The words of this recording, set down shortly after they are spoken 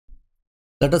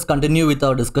Let us continue with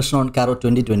our discussion on CARO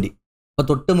 2020. അപ്പോൾ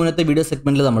തൊട്ട് മുന്നത്തെ വീഡിയോ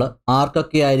സെഗ്മെൻറ്റിൽ നമ്മൾ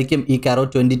ആർക്കൊക്കെ ആയിരിക്കും ഈ CARO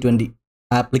 2020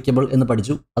 ആപ്ലിക്കബിൾ എന്ന്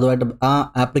പഠിച്ചു. അതുമായിട്ട് ആ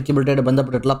ആപ്ലിക്കബിലിറ്റിയായിട്ട്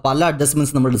ബന്ധപ്പെട്ടിട്ടുള്ള പല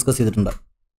അഡ്ജസ്റ്റ്മെൻറ്റ്സ് നമ്മൾ ഡിസ്കസ് ചെയ്തിട്ടുണ്ട്.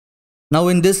 Now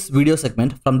in this video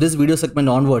segment, from this video segment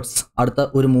onwards, അടുത്ത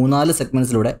ഒരു 3-4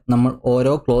 സെഗ്മെൻറ്റ്സിലൂടെ നമ്മൾ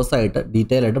ഓരോ ക്ലോസ് ആയിട്ട്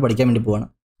ഡീറ്റെയിൽ ആയിട്ട് പഠിക്കാൻ വേണ്ടി പോവാണ്.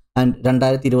 ആൻഡ്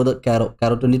 2020 CARO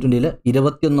 2020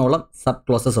 21ഓളം സബ്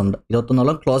ക്ലോസസ് ഉണ്ട്,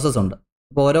 21ഓളം ക്ലോസസ് ഉണ്ട്.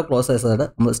 അപ്പോൾ ഓരോ ക്ലോസസ് ആയിട്ട്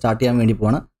നമ്മൾ സ്റ്റാർട്ട് ചെയ്യാൻ വേണ്ടി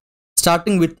പോവാണ്.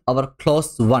 Starting with our clause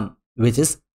 1, which is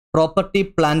property,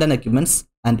 plant and equipments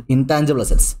and intangible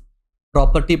assets.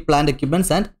 Property, plant, equipments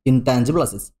and intangible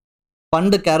assets.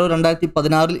 പണ്ട് CARO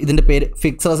 2016 ഇതിൻ്റെ പേര്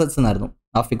ഫിക്സഡ് അസറ്റ്സ് എന്നായിരുന്നു.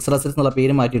 ആ ഫിക്സഡ് അസറ്റ്സ് എന്നുള്ള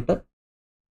പേര് മാറ്റിയിട്ട്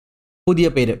പുതിയ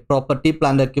പേര് property,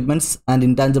 plant, equipments and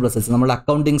intangible assets. നമ്മുടെ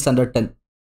അക്കൗണ്ടിങ് സ്റ്റാൻഡേർഡ് 10,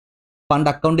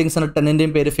 പണ്ട് അക്കൗണ്ടിങ് സ്റ്റാൻഡേർഡ്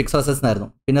 10ൻ്റെയും പേര് ഫിക്സഡ് അസറ്റ്സ്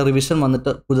എന്നായിരുന്നു. പിന്നെ റിവിഷൻ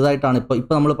വന്നിട്ട് പുതുതായിട്ടാണ്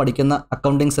ഇപ്പോൾ നമ്മൾ പഠിക്കുന്ന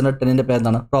അക്കൗണ്ടിങ് സ്റ്റാൻഡേർഡ് 10ൻ്റെ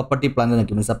പേരെന്താണ് പ്രോപ്പർട്ടി, പ്ലാന്റ് ആൻഡ്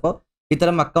എക്യുപ്മെൻറ്റ്സ്. അപ്പോൾ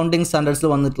ഇത്തരം അക്കൗണ്ടിങ് സ്റ്റാൻഡേർഡ്സിൽ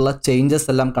വന്നിട്ടുള്ള ചേഞ്ചസ്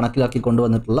എല്ലാം കണക്കിലാക്കി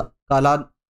കൊണ്ടുവന്നിട്ടുള്ള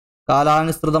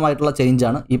കാലാനുസൃതമായിട്ടുള്ള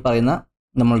ചേഞ്ചാണ് ഈ പറയുന്ന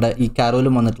നമ്മളുടെ ഈ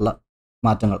CAROയിലും വന്നിട്ടുള്ള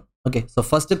മാറ്റങ്ങൾ. Okay, so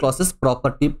first close is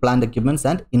property, plant, equipments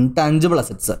and intangible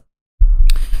assets.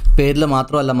 പേരിൽ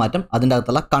മാത്രമല്ല മാറ്റം, അതിൻ്റെ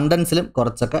അകത്തുള്ള കണ്ടൻസിലും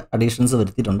കുറച്ചൊക്കെ അഡീഷൻസ്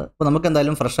വരുത്തിയിട്ടുണ്ട്. അപ്പോൾ നമുക്ക്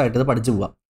എന്തായാലും ഫ്രഷ് ആയിട്ട് ഇത് പഠിച്ചു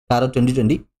പോകാം. CARO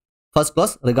 2020 first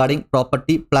close regarding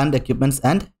property, plant, equipments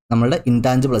and നമ്മളുടെ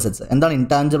ഇൻടാഞ്ചിബിൾ അസറ്റ്സ്. എന്താണ്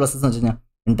ഇൻടാഞ്ചിബിൾ അസറ്റ്സ് എന്ന് വെച്ച് കഴിഞ്ഞാൽ?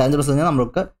 ഇൻടാഞ്ചിബിൾ അസറ്റ്സ് കഴിഞ്ഞാൽ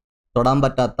നമുക്ക് തൊടാൻ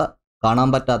പറ്റാത്ത, കാണാൻ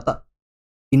പറ്റാത്ത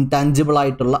ഇൻടാഞ്ചിബിൾ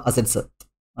ആയിട്ടുള്ള അസറ്റ്സ്,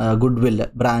 ഗുഡ് വില്ല്,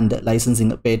 brand,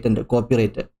 licensing, patent,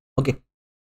 copyright. Okay,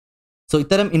 so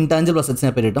ഇത്തരം ഇൻടാഞ്ചിബിൾ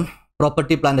അസറ്റ്സിനെ പറ്റിയിട്ടും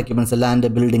property, plant, equipments, land,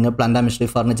 building, plant and machinery,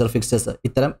 furniture, fixtures,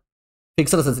 ഇത്തരം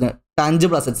ഫിക്സഡ് അസറ്റ്സിനെ,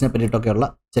 ടാഞ്ചിബിൾ അസറ്റ്സിനെ പറ്റിയിട്ടൊക്കെയുള്ള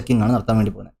ചെക്കിംഗ് ആണ് നടത്താൻ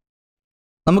വേണ്ടി പോകുന്നത്.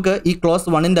 നമുക്ക് ഈ ക്ലോസ്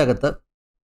 1ൻ്റെ അകത്ത്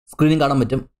സ്ക്രീനിൽ കാണാൻ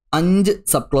പറ്റും 5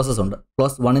 സബ് ക്ലോസസ് ഉണ്ട്.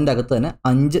 ക്ലോസ് 1ൻ്റെ അകത്ത് തന്നെ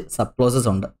 5 സബ് ക്ലോസസ്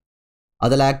ഉണ്ട്.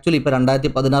 അതിൽ ആക്ച്വലി ഇപ്പോൾ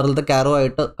 2016 CARO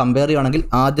ആയിട്ട് കമ്പയർ ചെയ്യുകയാണെങ്കിൽ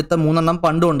ആദ്യത്തെ 3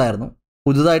 പണ്ടും ഉണ്ടായിരുന്നു,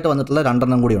 പുതുതായിട്ട് വന്നിട്ടുള്ള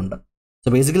 2 കൂടി ഉണ്ട്.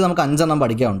 സോ ബേസിക്കലി നമുക്ക് 5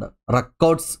 പഠിക്കാനുണ്ട്.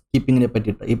 റെക്കോർഡ്സ് കീപ്പിങ്ങിനെ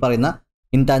പറ്റിയിട്ട്, ഈ പറയുന്ന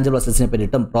ഇൻടാഞ്ചിബിൾ അസറ്റ്സിനെ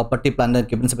പറ്റിയിട്ടും പ്രോപ്പർട്ടി, പ്ലാന്റ് ആൻഡ്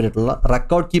എക്യുപ്മെൻറ്റ്സിനെ പറ്റിയിട്ടുള്ള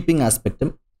റെക്കോർഡ് കീപ്പിംഗ്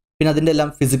ആസ്പെക്റ്റും, പിന്നെ അതിൻ്റെ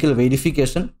എല്ലാം physical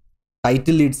verification,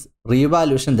 title Leeds,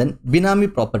 revaluation, then ബിനാമി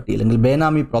പ്രോപ്പർട്ടി അല്ലെങ്കിൽ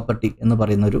ബേനാമി പ്രോപ്പർട്ടി എന്ന്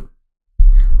പറയുന്ന ഒരു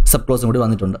സബ് ക്ലോസും കൂടി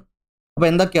വന്നിട്ടുണ്ട്. അപ്പോൾ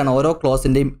എന്തൊക്കെയാണ് ഓരോ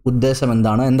ക്ലോസിൻ്റെയും ഉദ്ദേശം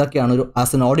എന്താണ്, എന്തൊക്കെയാണ് ഒരു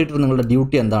ആസ് എൻ ഓഡിറ്റർ നിങ്ങളുടെ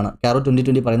ഡ്യൂട്ടി എന്താണ്, CARO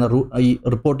 2020 പറയുന്ന ഈ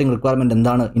റിപ്പോർട്ടിംഗ് റിക്വയർമെൻറ്റ്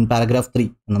എന്താണ് ഇൻ പാരഗ്രാഫ് 3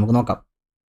 എന്ന് നമുക്ക് നോക്കാം.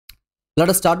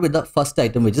 Let us start with the first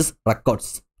item, which is records.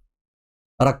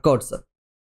 Records.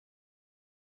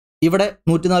 ഇവിടെ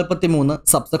 143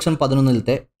 സബ്സെക്ഷൻ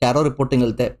 11 CARO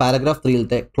റിപ്പോർട്ടിങ്ങിലത്തെ പാരഗ്രാഫ്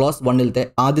 3 ക്ലോസ് 1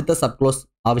 ആദ്യത്തെ സബ് ക്ലോസ്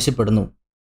ആവശ്യപ്പെടുന്നു.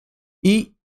 ഈ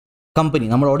കമ്പനി,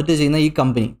 നമ്മൾ ഓഡിറ്റ് ചെയ്യുന്ന ഈ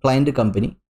കമ്പനി, ക്ലയൻറ്റ് കമ്പനി,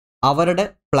 അവരുടെ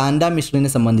പ്ലാന്റ് ആൻഡ് മെഷീനറിനെ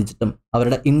സംബന്ധിച്ചിട്ടും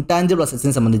അവരുടെ ഇൻടാഞ്ചിബിൾ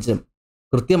അസറ്റ്സിനെ സംബന്ധിച്ചും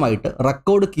കൃത്യമായിട്ട്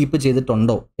റെക്കോർഡ് കീപ്പ്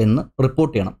ചെയ്തിട്ടുണ്ടോ എന്ന്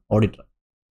റിപ്പോർട്ട് ചെയ്യണം auditor.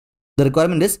 The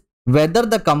requirement is whether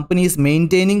the company is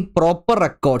maintaining proper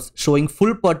records showing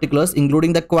full particulars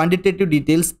including the quantitative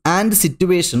details and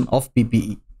situation of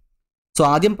PPE. So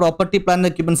ആദ്യം property,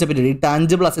 plant, എക്യുപ്മെൻറ്റ്സിനെ പറ്റിയിട്ട്, ഈ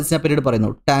tangible അസറ്റ്സിനെ പറ്റിയിട്ട്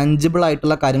പറയുന്നു. ടാഞ്ചിബിൾ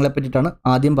ആയിട്ടുള്ള കാര്യങ്ങളെ പറ്റിയിട്ടാണ്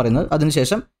ആദ്യം പറയുന്നത്.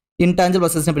 അതിനുശേഷം ഇൻടാഞ്ചിബിൾ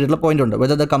അസറ്റ്സിനെ പറ്റിയിട്ടുള്ള പോയിന്റ് ഉണ്ട്.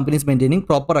 Whether the company is maintaining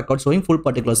proper record showing full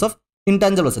particulars of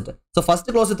intangible asset. So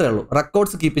first close ഇത്രയേ ഉള്ളൂ,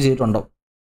 റെക്കോർഡ്സ് കീപ്പ് ചെയ്തിട്ടുണ്ടോ.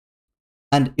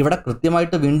 ആൻഡ് ഇവിടെ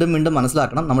കൃത്യമായിട്ട് വീണ്ടും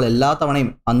മനസ്സിലാക്കണം, നമ്മൾ എല്ലാ തവണയും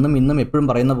അന്നും ഇന്നും എപ്പോഴും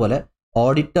പറയുന്ന പോലെ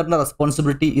ഓഡിറ്ററിന്റെ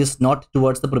responsibility is not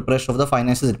towards the preparation of the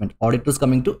financial statement. Auditor is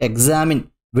coming to examine,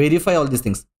 verify all these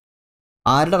things.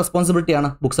 ആരുടെ റെസ്പോൺസിബിലിറ്റിയാണ്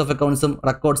ബുക്സ് ഓഫ് അക്കൗണ്ട്സും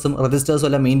റെക്കോർഡ്സും രജിസ്റ്റേഴ്സും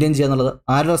എല്ലാം മെയിൻറ്റെയിൻ ചെയ്യുക എന്നുള്ളത്?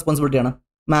 ആരുടെ റെസ്പോൺസിബിലിറ്റിയാണ്?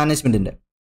 മാനേജ്മെന്റിന്റെ.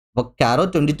 അപ്പോൾ CARO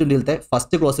 2020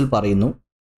 ഫസ്റ്റ് ക്ലോസിൽ പറയുന്നു,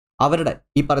 അവരുടെ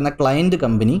ഈ പറയുന്ന ക്ലയന്റ്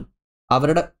കമ്പനി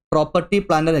അവരുടെ പ്രോപ്പർട്ടി,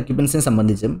 പ്ലാന്റ് ആൻഡ് എക്യുപ്മെന്റ്സിനെ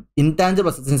സംബന്ധിച്ചും ഇൻടാഞ്ചിബിൾ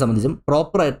അസറ്റ്സിനെ സംബന്ധിച്ചും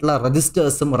പ്രോപ്പർ ആയിട്ടുള്ള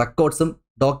രജിസ്റ്റേഴ്സും റെക്കോർഡ്സും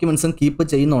ഡോക്യുമെന്റ്സും കീപ്പ്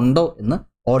ചെയ്യുന്നുണ്ടോ എന്ന്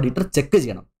ഓഡിറ്റർ ചെക്ക്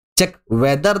ചെയ്യണം. Check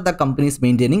whether the company is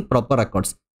maintaining proper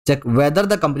records. Check whether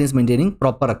the company is maintaining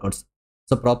proper records.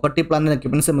 So property, plant and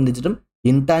എക്യുപ്മെന്റ്സിനെ സംബന്ധിച്ചിട്ടും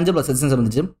intangible അസറ്റ്സിനെ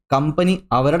സംബന്ധിച്ചും company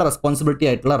അവരുടെ responsibility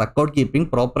ആയിട്ടുള്ള record keeping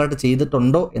പ്രോപ്പറായിട്ട്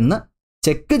ചെയ്തിട്ടുണ്ടോ എന്ന്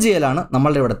ചെക്ക് ചെയ്യലാണ്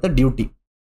നമ്മളുടെ ഇവിടുത്തെ ഡ്യൂട്ടി.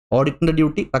 ഓഡിറ്റിന്റെ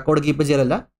ഡ്യൂട്ടി റെക്കോർഡ് കീപ്പ്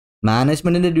ചെയ്യലല്ല,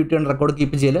 മാനേജ്മെന്റിന്റെ ഡ്യൂട്ടിയാണ് റെക്കോർഡ്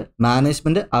കീപ്പ് ചെയ്യൽ.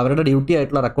 മാനേജ്മെന്റ് അവരുടെ ഡ്യൂട്ടി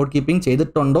ആയിട്ടുള്ള റെക്കോർഡ് കീപ്പിംഗ്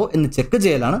ചെയ്തിട്ടുണ്ടോ എന്ന് ചെക്ക്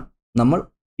ചെയ്യലാണ് നമ്മൾ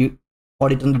ഈ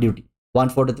ഓഡിറ്ററിന്റെ duty.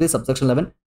 143 subsection 11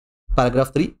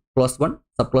 paragraph 3 close 1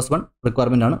 sub close 1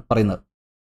 requirement ആണ് പറയുന്നത്.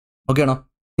 ഓക്കെ ആണോ?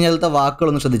 ഇനി അതിലത്തെ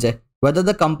വാക്കുകളൊന്ന് ശ്രദ്ധിച്ചേ. Whether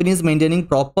the company is maintaining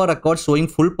proper records showing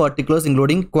full particulars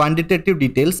including quantitative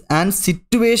details and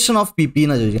situation of PP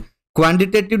എന്ന് ചോദിക്കുക.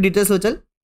 ക്വാണ്ടിറ്റേറ്റീവ് ഡീറ്റെയിൽസ് വെച്ചാൽ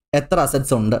എത്ര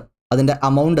അസറ്റ്സ് ഉണ്ട്, അതിൻ്റെ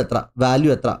അമൗണ്ട് എത്ര, വാല്യൂ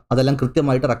എത്ര, അതെല്ലാം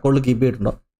കൃത്യമായിട്ട് റെക്കോർഡിൽ കീപ്പ്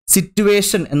ചെയ്തിട്ടുണ്ടോ.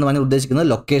 സിറ്റുവേഷൻ എന്ന് പറഞ്ഞാൽ ഉദ്ദേശിക്കുന്നത്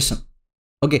ലൊക്കേഷൻ.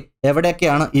 ഓക്കെ,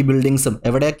 എവിടെയൊക്കെയാണ് ഈ ബിൽഡിങ്സും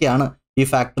എവിടെയൊക്കെയാണ് ഈ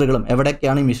ഫാക്ടറികളും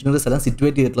എവിടെയൊക്കെയാണ് ഈ മെഷീനറീസ് എല്ലാം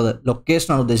സിറ്റുവേറ്റ് ചെയ്തിട്ടുള്ളത്,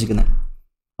 ലൊക്കേഷനാണ് ഉദ്ദേശിക്കുന്നത്.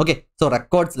 ഓക്കെ, സോ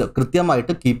റെക്കോർഡ്സിൽ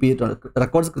കൃത്യമായിട്ട് കീപ്പ് ചെയ്തിട്ടുണ്ട്,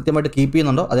 റെക്കോർഡ്സ് കൃത്യമായിട്ട് കീപ്പ്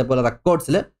ചെയ്യുന്നുണ്ടോ. അതേപോലെ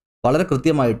റെക്കോർഡ്സിൽ വളരെ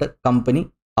കൃത്യമായിട്ട് കമ്പനി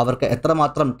അവർക്ക്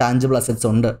എത്രമാത്രം ടാഞ്ചിബിൾ അസറ്റ്സ്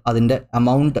ഉണ്ട്, അതിൻ്റെ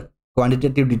എമൗണ്ട്,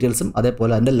 ക്വാണ്ടിറ്റേറ്റീവ് ഡീറ്റെയിൽസും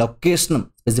അതേപോലെ അതിൻ്റെ ലൊക്കേഷനും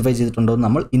സ്പെസിഫൈ ചെയ്തിട്ടുണ്ടോ എന്ന്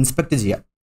നമ്മൾ ഇൻസ്പെക്ട് ചെയ്യാം.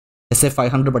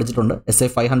 SA-500 പഠിച്ചിട്ടുണ്ട്.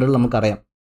 SA-500 നമുക്കറിയാം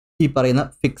ഈ പറയുന്ന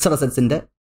ഫിക്സഡ് അസറ്റ്സിൻ്റെ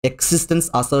എക്സിസ്റ്റൻസ്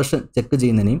അസേർഷൻ ചെക്ക്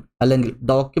ചെയ്യുന്നതിനെയും അല്ലെങ്കിൽ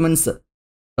ഡോക്യുമെൻറ്റ്സ്,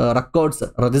 റെക്കോർഡ്സ്,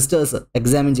 രജിസ്റ്റേഴ്സ്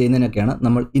എക്സാമിൻ ചെയ്യുന്നതിനൊക്കെയാണ്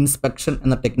നമ്മൾ ഇൻസ്പെക്ഷൻ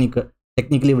എന്ന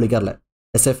technically വിളിക്കാറില്ല.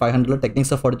 SA-500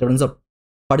 techniques of audit evidence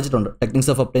പഠിച്ചിട്ടുണ്ട്,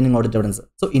 techniques of obtaining audit evidence.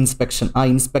 So inspection, ആ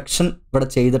ഇൻസ്പെക്ഷൻ ഇവിടെ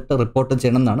ചെയ്തിട്ട് റിപ്പോർട്ട്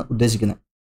ചെയ്യണം എന്നാണ് ഉദ്ദേശിക്കുന്നത്.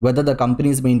 Whether the company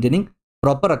is maintaining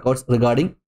proper records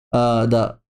regarding the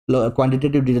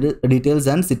quantitative details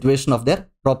and situation of their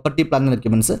property plan and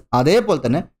equipments, അതേപോലെ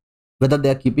തന്നെ whether they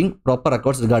are keeping proper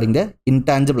records regarding the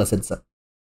intangible assets.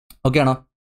 Okay ആണോ?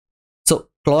 So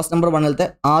close number 1-ത്തെ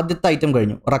ആദ്യത്തെ item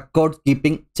കഴിഞ്ഞു. Record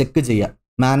keeping check ചെയ്യുക,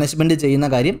 management ചെയ്യുന്ന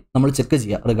കാര്യം നമ്മൾ check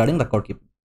ചെയ്യുക റിഗാർഡിംഗ് റെക്കോർഡ് കീപ്പിംഗ്.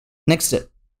 നെക്സ്റ്റ്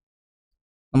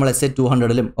നമ്മൾ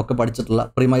SA-200 ഒക്കെ പഠിച്ചിട്ടുള്ള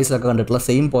പ്രിമൈസിലൊക്കെ കണ്ടിട്ടുള്ള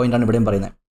സെയിം പോയിന്റാണ് ഇവിടെയും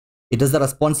പറയുന്നത്. It is the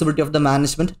responsibility of the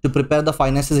management to prepare the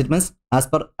financial statements as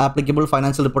per applicable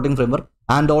financial reporting framework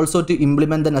and also to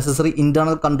implement the necessary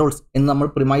internal controls എന്ന് നമ്മൾ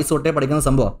premise തൊട്ടേ പഠിക്കുന്ന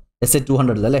സംഭവം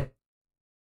SA-200 അല്ലേ.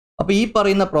 അപ്പോൾ ഈ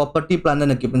പറയുന്ന property plan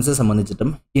and എക്യുപ്മെന്റ്സിനെ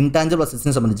സംബന്ധിച്ചിട്ടും intangible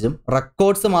അസറ്റ്സിനെ സംബന്ധിച്ചിട്ടും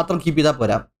records മാത്രം കീപ്പ് ചെയ്താൽ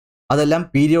പോരാ, അതെല്ലാം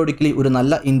പീരിയോഡിക്കലി ഒരു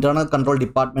നല്ല ഇന്റേണൽ കൺട്രോൾ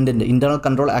ഡിപ്പാർട്ട്മെന്റിന്റെ ഇന്റേണൽ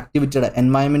കൺട്രോൾ ആക്ടിവിറ്റിയുടെ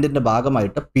എൻവയൺമെന്റിന്റെ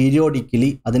ഭാഗമായിട്ട് പീരിയോഡിക്കലി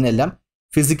അതിനെല്ലാം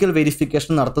ഫിസിക്കൽ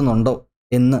വെരിഫിക്കേഷൻ നടത്തുന്നുണ്ടോ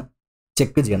എന്ന്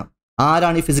ചെക്ക് ചെയ്യണം.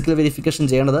 ആരാണ് ഈ ഫിസിക്കൽ വെരിഫിക്കേഷൻ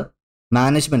ചെയ്യേണ്ടത്?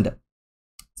 Management.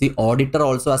 C auditor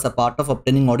also as A part of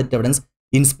obtaining audit evidence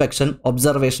inspection,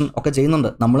 observation ഒക്കെ ചെയ്യുന്നുണ്ട്.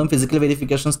 നമ്മളും ഫിസിക്കൽ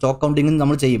വെരിഫിക്കേഷൻ സ്റ്റോക്ക് കൗണ്ടിങ്ങും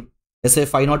നമ്മൾ ചെയ്യും.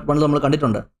 SA-501 നമ്മൾ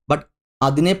കണ്ടിട്ടുണ്ട്. ബട്ട്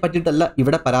അതിനെ പറ്റിയിട്ടല്ല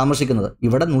ഇവിടെ പരാമർശിക്കുന്നത്.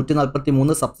 ഇവിടെ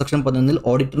 143 സബ്സെക്ഷൻ 11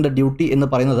 ഓഡിറ്ററിന്റെ ഡ്യൂട്ടി എന്ന്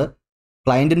പറയുന്നത്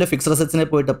ക്ലയന്റിന്റെ ഫിക്സഡ് അസറ്റ്സിനെ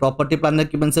പോയിട്ട് property plan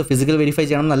equipments physical verify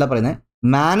ചെയ്യണം എന്നല്ല പറയുന്നത്.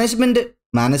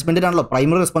 മാനേജ്മെന്റിനാണല്ലോ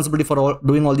primary responsibility for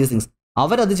doing all these things.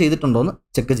 അവരത് ചെയ്തിട്ടുണ്ടോ എന്ന്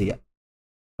ചെക്ക് ചെയ്യാം.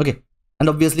 ഓക്കെ.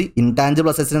 ആൻഡ് ഒബ്വിയസ്ലി ഇൻടാഞ്ചിബിൾ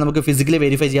അസറ്റ്സിനെ നമുക്ക് ഫിസിക്കലി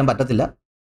വെരിഫൈ ചെയ്യാൻ പറ്റത്തില്ല.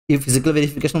 ഈ ഫിസിക്കൽ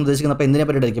വെരിഫിക്കേഷൻ ഉദ്ദേശിക്കുന്നത് അപ്പോൾ എന്തിനെ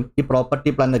പറ്റിയിട്ടായിരിക്കും? ഈ property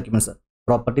plan equipments.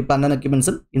 Property plan and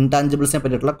എക്യുപ്മെന്റ്സും ഇൻടാഞ്ചിബിൾസിനെ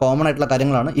പറ്റിയിട്ടുള്ള കോമൺ ആയിട്ടുള്ള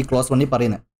കാര്യങ്ങളാണ് ഈ ക്ലോസ് 1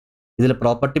 പറയുന്നത്. ഇതിൽ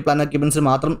പ്രോപ്പർട്ടി പ്ലാൻ എക്യുപ്മെന്റ്സ്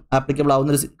മാത്രം ആപ്ലിക്കബിൾ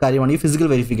ആവുന്ന ഒരു കാര്യമാണ് ഈ ഫിസിക്കൽ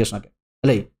വെരിഫിക്കേഷൻ ഒക്കെ,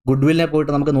 അല്ലേ? ഗുഡ് വില്ലിനെ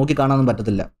പോയിട്ട് നമുക്ക് നോക്കി കാണാനൊന്നും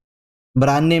പറ്റത്തില്ല,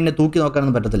 ബ്രാൻഡ് നെയിമിനെ തൂക്കി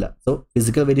നോക്കാനൊന്നും പറ്റത്തില്ല. സോ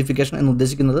ഫിസിക്കൽ വെരിഫിക്കേഷൻ എന്ന്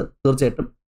ഉദ്ദേശിക്കുന്നത് തീർച്ചയായിട്ടും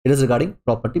it is regarding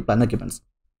property plan equipments.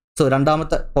 So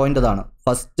രണ്ടാമത്തെ പോയിന്റ് അതാണ്.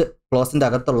 ഫസ്റ്റ് ക്ലോസിന്റെ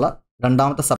അകത്തുള്ള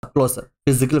രണ്ടാമത്തെ sub close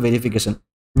physical verification.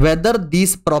 Whether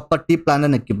these property plan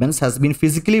and equipments has been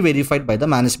physically verified by the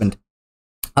management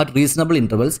at reasonable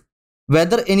intervals,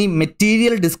 whether any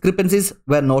material discrepancies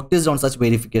were noticed on such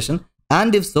verification,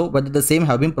 and if so, whether the same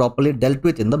have been properly dealt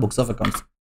with in the books of accounts.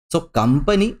 So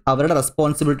company അവരുടെ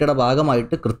റെസ്പോൺസിബിലിറ്റിയുടെ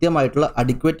ഭാഗമായിട്ട് കൃത്യമായിട്ടുള്ള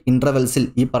adequate ഇന്റർവെൽസിൽ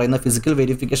ഈ പറയുന്ന physical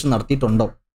verification നടത്തിയിട്ടുണ്ടോ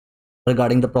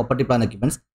regarding the property plan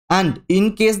equipments, and in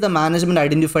case the management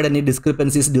identified any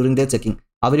discrepancies during the checking.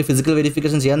 Our physical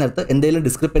verification ചെയ്യാൻ നേരത്ത് എന്തെങ്കിലും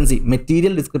discrepancy,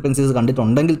 material discrepancies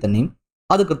കണ്ടിട്ടുണ്ടെങ്കിൽ തന്നെയും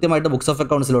അത് കൃത്യമായിട്ട് ബുക്സ് ഓഫ്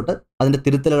അക്കൗണ്ട്സിലോട്ട് അതിൻ്റെ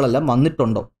തിരുത്തലുകളെല്ലാം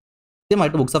വന്നിട്ടുണ്ടോ,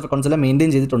 കൃത്യമായിട്ട് ബുക്സ് ഓഫ് അക്കൗണ്ട്സ് എല്ലാം മെയിൻറ്റെയിൻ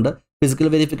ചെയ്തിട്ടുണ്ട്, ഫിസിക്കൽ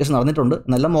വെരിഫിക്കേഷൻ നടന്നിട്ടുണ്ട്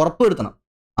എന്നെല്ലാം ഉറപ്പ് വരുത്തണം.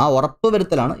 ആ ഉറപ്പ്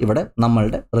വരുത്തലാണ് ഇവിടെ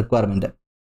നമ്മളുടെ റിക്വയർമെൻറ്റ്.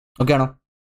 ഓക്കെ ആണോ?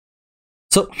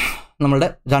 സോ നമ്മളുടെ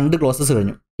 2 ക്ലോസസ്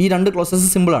കഴിഞ്ഞു. ഈ 2 ക്ലോസസ്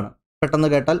സിമ്പിളാണ്, പെട്ടെന്ന്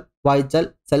കേട്ടാൽ വായിച്ചാൽ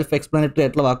സെൽഫ് എക്സ്പ്ലനേറ്ററി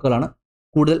ആയിട്ടുള്ള വാക്കുകളാണ്,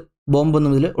 കൂടുതൽ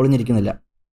ബോംബൊന്നും ഇതിൽ ഒളിഞ്ഞിരിക്കുന്നില്ല.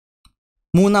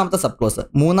 മൂന്നാമത്തെ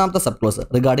sub close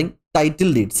regarding title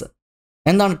deeds.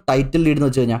 എന്താണ് ടൈറ്റിൽ ഡീഡ് എന്ന്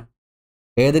വെച്ച് കഴിഞ്ഞാൽ?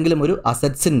 ഏതെങ്കിലും ഒരു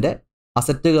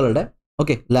അസറ്റുകളുടെ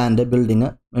ഓക്കെ, ലാൻഡ്, ബിൽഡിങ്,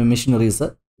 മെഷീനറീസ്,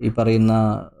 ഈ പറയുന്ന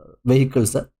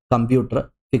വെഹിക്കിൾസ്, കമ്പ്യൂട്ടർ,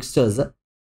 ഫിക്സ്റ്റേഴ്സ്,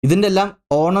 ഇതിൻ്റെ എല്ലാം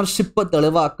ഓണർഷിപ്പ്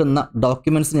തെളിവാക്കുന്ന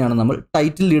ഡോക്യുമെൻസിനെയാണ് നമ്മൾ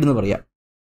ടൈറ്റിൽ ഡീഡ് എന്ന് പറയാം.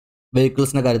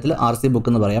 വെഹിക്കിൾസിൻ്റെ കാര്യത്തിൽ RC ബുക്ക്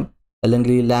എന്ന് പറയാം,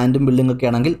 അല്ലെങ്കിൽ ഈ ലാൻഡും ബിൽഡിംഗ് ഒക്കെ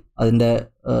ആണെങ്കിൽ അതിൻ്റെ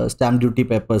സ്റ്റാമ്പ് ഡ്യൂട്ടി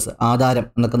പേപ്പേഴ്സ്, ആധാരം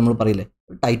എന്നൊക്കെ നമ്മൾ പറയില്ലേ,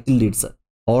 title deeds.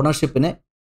 ഓണർഷിപ്പിനെ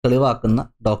തെളിവാക്കുന്ന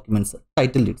documents,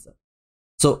 title deeds.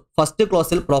 So first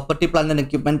ക്ലോസിൽ property plan and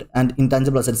equipment and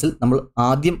intangible അസറ്റ്സിൽ നമ്മൾ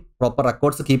ആദ്യം പ്രോപ്പർ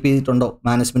റെക്കോർഡ്സ് കീപ്പ് ചെയ്തിട്ടുണ്ടോ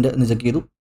മാനേജ്മെന്റ് എന്ന് ചെക്ക് ചെയ്തു.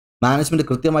 മാനേജ്മെന്റ്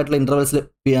കൃത്യമായിട്ടുള്ള ഇന്റർവെൽസിൽ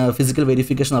ഫിസിക്കൽ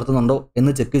വെരിഫിക്കേഷൻ നടത്തുന്നുണ്ടോ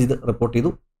എന്ന് ചെക്ക് ചെയ്ത് റിപ്പോർട്ട്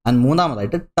ചെയ്തു. ആൻഡ്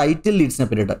മൂന്നാമതായിട്ട് ടൈറ്റിൽ ലീഡ്സിനെ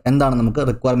പറ്റിയിട്ട് എന്താണ് നമുക്ക്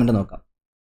റിക്വയർമെന്റ് നോക്കാം.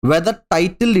 Whether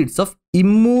title Leeds of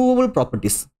immovable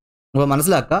properties. അപ്പോൾ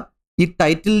മനസ്സിലാക്കുക, ഈ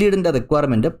title ലീഡിന്റെ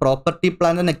requirement property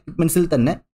plan and എക്യുപ്മെന്റ്സിൽ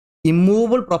തന്നെ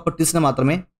ഇമ്മൂവബിൾ പ്രോപ്പർട്ടീസിന്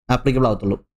മാത്രമേ ആപ്ലിക്കബിൾ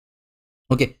ആവത്തുള്ളൂ.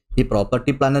 ഓക്കെ, ഈ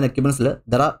property plan and എക്യുപ്മെന്റ്സിൽ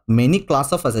there are many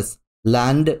class of assets.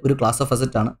 Land ഒരു ക്ലാസ് ഓഫ്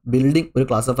അസറ്റ് ആണ്, ബിൽഡിംഗ് ഒരു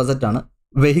ക്ലാസ് ഓഫ് അസറ്റ് ആണ്,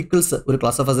 വെഹിക്കിൾസ് ഒരു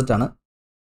ക്ലാസ് ഓഫ് അസറ്റ് ആണ്.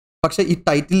 പക്ഷേ ഈ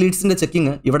ടൈറ്റിൽ ലീഡ്സിന്റെ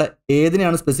ചെക്കിങ് ഇവിടെ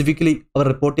ഏതിനെയാണ് സ്പെസിഫിക്കലി അവർ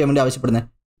റിപ്പോർട്ട് ചെയ്യാൻ വേണ്ടി ആവശ്യപ്പെടുന്നത്?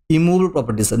 ഇമ്മൂവബിൾ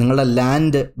പ്രോപ്പർട്ടീസ്, നിങ്ങളുടെ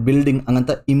ലാൻഡ്, ബിൽഡിംഗ്,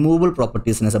 അങ്ങനത്തെ ഇമ്മൂവബിൾ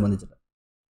പ്രോപ്പർട്ടീസിനെ സംബന്ധിച്ചിട്ട്.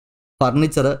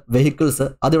 ഫർണിച്ചർ, വെഹിക്കിൾസ്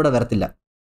അതിവിടെ വരത്തില്ല.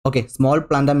 Okay, small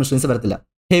plant and machineries വരത്തില്ല.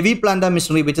 Heavy plant and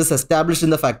machinery which is established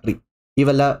in the factory, ഈ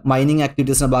വല്ല മൈനിങ്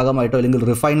ആക്ടിവിറ്റീസിന്റെ ഭാഗമായിട്ടോ അല്ലെങ്കിൽ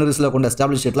റിഫൈനറീസിലോ കൊണ്ട്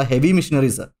എസ്റ്റാബ്ലിഷ് ചെയ്തിട്ടുള്ള ഹെവി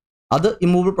മെഷീനറീസ്, അത്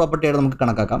ഇമ്മൂവബിൾ പ്രോപ്പർട്ടി ആയിട്ട് നമുക്ക്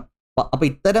കണക്കാക്കാം. അപ്പോൾ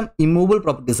ഇത്തരം immovable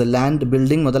properties, land,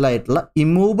 building മുതലായിട്ടുള്ള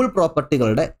immovable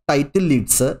പ്രോപ്പർട്ടികളുടെ title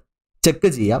Leeds check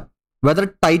ചെയ്യാം. Whether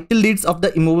title Leeds of the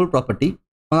immovable property,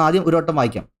 ആദ്യം ഒരു വട്ടം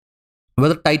വായിക്കാം.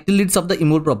 Whether title Leeds of the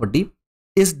immovable property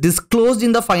is disclosed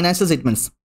in the financial statements.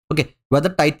 Okay, whether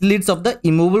title deeds of the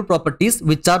immovable properties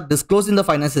which are disclosed in the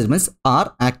financial statements are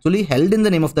actually held in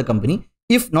the name of the company.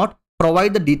 If not,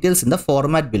 provide the details in the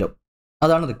format below.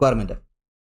 അതാണ് requirement.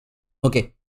 Okay,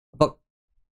 അപ്പോൾ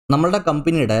നമ്മളുടെ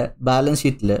കമ്പനിയുടെ balance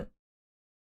ഷീറ്റിൽ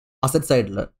asset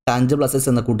സൈഡിൽ tangible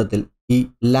assets എന്ന കൂട്ടത്തിൽ ഈ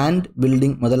land,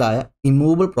 building മുതലായ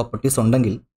ഇമ്മൂവബിൾ പ്രോപ്പർട്ടീസ്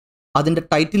ഉണ്ടെങ്കിൽ അതിൻ്റെ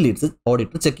ടൈറ്റിൽ ലീഡ്സ്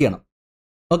ഓഡിറ്റർ ചെക്ക് ചെയ്യണം.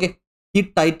 ഓക്കെ, ഈ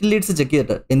ടൈറ്റിൽ ലീഡ്സ് ചെക്ക്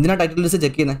ചെയ്തിട്ട് എന്തിനാണ് ടൈറ്റിൽ ലീഡ്സ്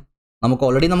ചെക്ക് ചെയ്യുന്നത്?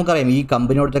 നമുക്കറിയാം, ഈ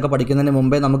കമ്പനി ഓഡിറ്റൊക്കെ പഠിക്കുന്നതിന്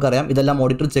മുമ്പേ നമുക്കറിയാം ഇതെല്ലാം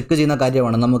ഓഡിറ്റർ ചെക്ക് ചെയ്യുന്ന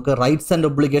കാര്യമാണ്. നമുക്ക് റൈറ്റ്സ് ആൻഡ്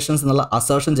ഒബ്ലിഗേഷൻസ് എന്നുള്ള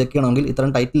അസേർഷൻ ചെക്ക് ചെയ്യണമെങ്കിൽ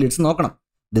ഇത്തരം ടൈറ്റിൽ ലീഡ്സ് നോക്കണം.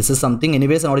 This is something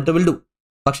anyways an auditor will do.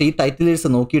 പക്ഷേ ഈ ടൈറ്റിൽ ലീഡ്സ്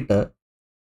നോക്കിയിട്ട്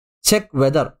ചെക്ക്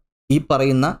വെദർ ഈ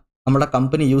പറയുന്ന നമ്മുടെ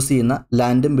കമ്പനി യൂസ് ചെയ്യുന്ന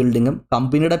ലാൻഡും ബിൽഡിങ്ങും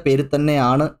കമ്പനിയുടെ പേരിൽ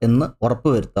തന്നെയാണ് എന്ന് ഉറപ്പ്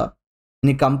വരുത്തുക.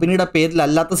 ഇനി കമ്പനിയുടെ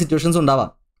പേരിലല്ലാത്ത സിറ്റുവേഷൻസ് ഉണ്ടാവാം.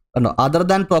 കണ്ടോ, other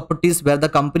than properties where the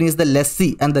company is the lessee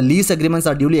and the lease agreements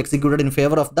R duly executed in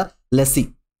favour of the lessee.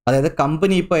 അതായത്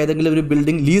കമ്പനി ഇപ്പോൾ ഏതെങ്കിലും ഒരു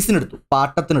ബിൽഡിംഗ് ലീസിനെടുത്തു,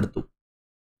 പാട്ടത്തിനെടുത്തു.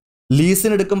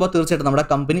 ലീസിനെടുക്കുമ്പോൾ തീർച്ചയായിട്ടും നമ്മുടെ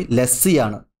കമ്പനി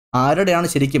ലെസ്സിയാണ്. ആരുടെയാണ്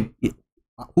ശരിക്കും,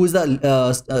 who is the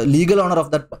legal owner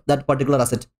of that particular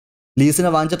asset? ലീസിനെ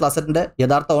വാങ്ങിച്ചിട്ടുള്ള അസറ്റിന്റെ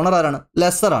യഥാർത്ഥ owner ആരാണ്?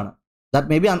 ലെസ്സറാണ്. That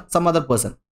may be some other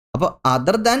person. അപ്പോൾ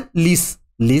അതർ ദാൻ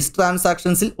ലീസ്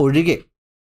ട്രാൻസാക്ഷൻസിൽ ഒഴികെ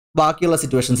ബാക്കിയുള്ള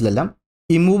സിറ്റുവേഷൻസിലെല്ലാം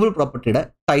ഇമ്മൂവബിൾ പ്രോപ്പർട്ടിയുടെ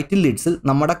ടൈറ്റിൽ ലീഡ്സിൽ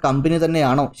നമ്മുടെ കമ്പനി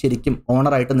തന്നെയാണോ ശരിക്കും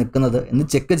ഓണറായിട്ട് നിൽക്കുന്നത് എന്ന്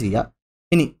ചെക്ക് ചെയ്യുക.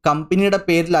 ഇനി കമ്പനിയുടെ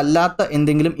പേരിലല്ലാത്ത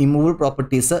എന്തെങ്കിലും ഇമ്മൂവബിൾ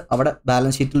പ്രോപ്പർട്ടീസ് അവിടെ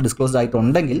ബാലൻസ് ഷീറ്റിൽ ഡിസ്ക്ലോസ്ഡ്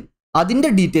ആയിട്ടുണ്ടെങ്കിൽ അതിൻ്റെ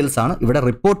ഡീറ്റെയിൽസ് ആണ് ഇവിടെ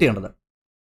റിപ്പോർട്ട് ചെയ്യേണ്ടത്.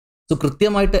 സോ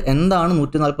കൃത്യമായിട്ട് എന്താണ്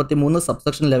 143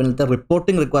 സബ്സെക്ഷൻ 11ത്തെ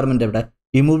റിപ്പോർട്ടിംഗ് റിക്വയർമെൻറ്റ്? ഇവിടെ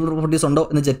ഇമ്മൂവബിൾ പ്രോപ്പർട്ടീസ് ഉണ്ടോ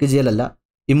എന്ന് ചെക്ക് ചെയ്യലല്ല,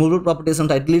 ഇമ്മൂവബിൾ പ്രോപ്പർട്ടീസും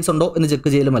ടൈറ്റിൽ ലീഡ്സ് ഉണ്ടോ എന്ന് check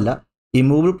ചെയ്യലുമല്ല,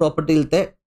 immovable പ്രോപ്പർട്ടിയിലത്തെ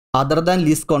other than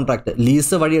lease contract,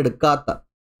 lease വഴി എടുക്കാത്ത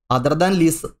അതർ ദാൻ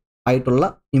ലീസ് ആയിട്ടുള്ള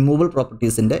ഇമ്മൂവബിൾ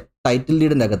പ്രോപ്പർട്ടീസിൻ്റെ ടൈറ്റിൽ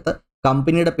ലീഡിൻ്റെ അകത്ത്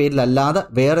കമ്പനിയുടെ പേരിലല്ലാതെ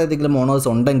വേറെ ഏതെങ്കിലും ഓണേഴ്സ്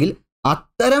ഉണ്ടെങ്കിൽ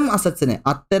അത്തരം അസറ്റ്സിനെ,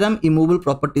 അത്തരം ഇമ്മൂവബിൾ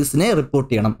പ്രോപ്പർട്ടീസിനെ റിപ്പോർട്ട്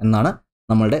ചെയ്യണം എന്നാണ്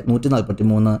നമ്മളുടെ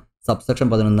 143 subsection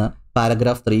 11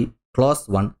 paragraph 3 close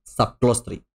 1 sub close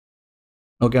 3.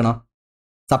 Okay ആണോ?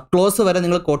 സബ് ക്ലോസ് വരെ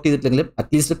നിങ്ങൾ coat ചെയ്തിട്ടില്ലെങ്കിലും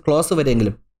at least close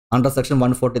വരെയെങ്കിലും under section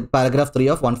 140 paragraph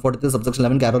 3 of 143 subsection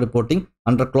 11 കാരോ reporting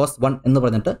under close 1 എന്ന്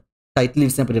പറഞ്ഞിട്ട് ടൈറ്റിൽ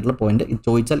ലീഡ്സിനെ പറ്റിയിട്ടുള്ള പോയിന്റ്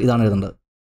ചോദിച്ചാൽ ഇതാണ് എഴുതേണ്ടത്.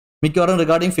 മിക്കവാറും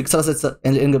regarding fixed assets,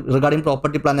 regarding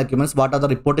property plan documents, what are the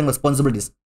reporting responsibilities,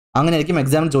 അങ്ങനെ ആയിരിക്കും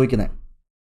എക്സാമിൽ ചോദിക്കുന്നത്.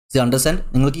 അണ്ടർസ്റ്റാൻഡ്?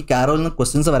 നിങ്ങൾക്ക് ഈ കാരോയിൽ നിന്ന്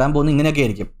ക്വസ്റ്റ്യൻസ് വരാൻ പോകുന്നത് ഇങ്ങനെയൊക്കെ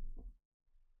ആയിരിക്കും.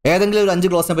 ഏതെങ്കിലും ഒരു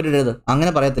 5 ക്ലോസിനെ പറ്റി എഴുത്,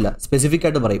 അങ്ങനെ പറയത്തില്ല, സ്പെസിഫിക്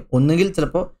ആയിട്ട് പറയും. ഒന്നുകിൽ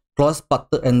ചിലപ്പോൾ ക്ലോസ്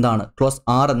 10 എന്താണ്, ക്ലോസ്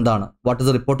 6 എന്താണ്, what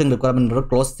is reporting requirement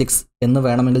close 6 എന്ന്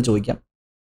വേണമെങ്കിൽ ചോദിക്കാം.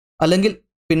 അല്ലെങ്കിൽ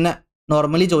പിന്നെ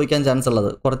നോർമലി ചോദിക്കാൻ ചാൻസ് ഉള്ളത്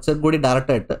കുറച്ചും കൂടി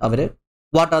ഡയറക്റ്റ് ആയിട്ട് അവർ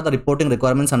what are the reporting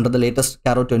requirements under the latest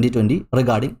കാരോ 2020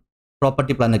 regarding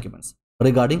property plan documents,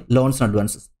 regarding loans and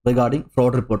advances, regarding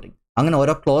fraud reporting, അങ്ങനെ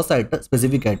ഓരോ ക്ലോസ് ആയിട്ട്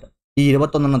സ്പെസിഫിക് ആയിട്ട് ഈ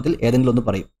 21 ഏതെങ്കിലും ഒന്ന്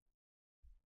പറയും.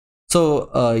 സോ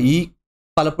ഈ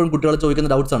പലപ്പോഴും കുട്ടികൾ ചോദിക്കുന്ന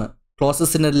ഡൗട്ട്സ് ആണ്,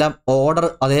 ക്ലോസസിനെല്ലാം ഓർഡർ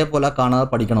അതേപോലെ കാണാതെ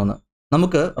പഠിക്കണമെന്ന്.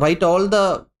 നമുക്ക് right all the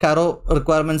കാരോ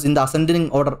requirements in the ascending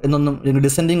order എന്നൊന്നും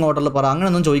ഡിസെൻഡിങ് ഓർഡറിൽ പറ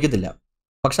അങ്ങനെയൊന്നും ചോദിക്കത്തില്ല.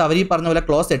 പക്ഷെ അവർ ഈ പറഞ്ഞ പോലെ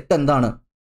ക്ലോസ് 8 എന്താണ്,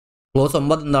 ക്ലോസ്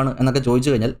 9 എന്താണ് എന്നൊക്കെ ചോദിച്ചു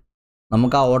കഴിഞ്ഞാൽ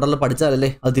നമുക്ക് ആ ഓർഡറിൽ പഠിച്ചാലല്ലേ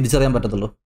അത് തിരിച്ചറിയാൻ പറ്റത്തുള്ളൂ.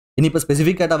 ഇനിയിപ്പോൾ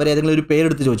സ്പെസിഫിക് ആയിട്ട് അവർ ഏതെങ്കിലും ഒരു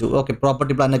പേരെടുത്ത് ചോദിച്ചു, ഓക്കെ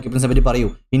പ്രോപ്പർട്ടി പ്ലാൻ എക്യുപ്മെന്റ്സിനെ പറ്റി പറയൂ,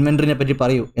 ഇൻവെന്ററിനെ പറ്റി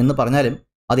പറയൂ എന്ന് പറഞ്ഞാലും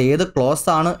അത് ഏത് ക്ലോസ്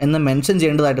ആണ് എന്ന് മെൻഷൻ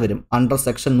ചെയ്യേണ്ടതായിട്ട് വരും under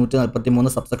section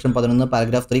 143 subsection 11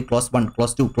 paragraph 3 close 1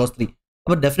 close 2 close 3.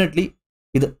 അപ്പോൾ ഡെഫിനറ്റ്ലി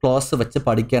ഇത് ക്ലോസ് വെച്ച്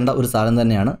പഠിക്കേണ്ട ഒരു സാധനം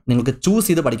തന്നെയാണ്. നിങ്ങൾക്ക് ചൂസ്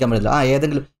ചെയ്ത് പഠിക്കാൻ പറ്റില്ല.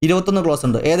 ഏതെങ്കിലും 21 ക്ലോസ്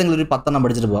ഉണ്ട്, ഏതെങ്കിലും ഒരു 10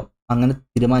 പഠിച്ചിട്ട് പോകാം, അങ്ങനെ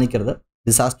തീരുമാനിക്കരുത്,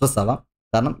 ഡിസാസ്ട്രസ് ആവാം.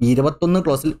 കാരണം 21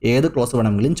 ക്ലോസിൽ ഏത് ക്ലോസ്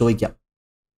വേണമെങ്കിലും ചോദിക്കാം.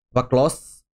 അപ്പോൾ ക്ലോസ്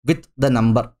വിത്ത് ദ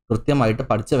നമ്പർ കൃത്യമായിട്ട്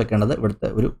പഠിച്ചു വെക്കേണ്ടത് ഇവിടുത്തെ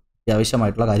ഒരു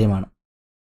അത്യാവശ്യമായിട്ടുള്ള കാര്യമാണ്.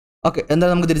 ഓക്കെ,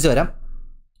 എന്തായാലും നമുക്ക് തിരിച്ചു വരാം.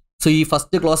 സോ ഈ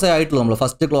ഫസ്റ്റ് ക്ലോസേ ആയിട്ടുള്ളൂ. നമ്മൾ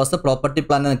first close property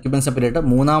plan and എക്യുപ്മെന്റ്സിനെ പറ്റിയിട്ട്,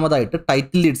 മൂന്നാമതായിട്ട്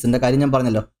ടൈറ്റിൽ ലീഡ്സിൻ്റെ കാര്യം ഞാൻ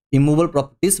പറഞ്ഞല്ലോ. Immovable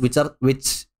properties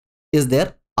which is there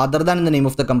other than in the name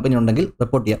of the company ഉണ്ടെങ്കിൽ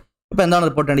റിപ്പോർട്ട് ചെയ്യുക. അപ്പോൾ എന്താണ്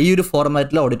റിപ്പോർട്ട് ചെയ്യേണ്ടത്? ഈ ഒരു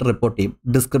ഫോർമാറ്റിൽ ഓഡിറ്റർ റിപ്പോർട്ട് ചെയ്യും.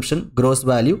 ഡിസ്ക്രിപ്ഷൻ, ഗ്രോസ്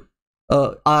വാല്യൂ,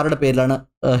 ആരുടെ പേരിലാണ്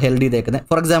ഹെൽഡ് ചെയ്തേക്കുന്നത്.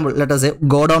 For example let us say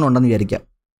godown ഉണ്ടെന്ന് വിചാരിക്കുക.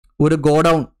 ഒരു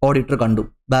ഗോഡൗൺ ഓഡിറ്റർ കണ്ടു,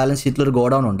 ബാലൻസ് ഷീറ്റിൽ ഒരു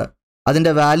ഗോഡൗൺ ഉണ്ട്,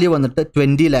 അതിൻ്റെ വാല്യൂ വന്നിട്ട്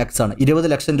 20 lakhs ആണ്, 20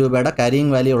 ലക്ഷം രൂപയുടെ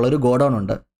ക്യാരിയിങ് വാല്യൂ ഉള്ള ഒരു ഗോഡൗൺ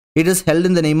ഉണ്ട്. It is held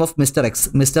in the name of mister X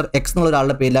എന്നുള്ള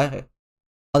ഒരാളുടെ പേരിലാണ്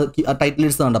അത് ടൈറ്റിൽ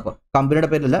ലീഡ്സ് കണ്ടപ്പോൾ. കമ്പനിയുടെ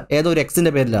പേരിലല്ല, ഏതോ ഒരു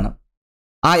എക്സിൻ്റെ പേരിലാണ്.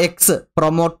 ആ എക്സ്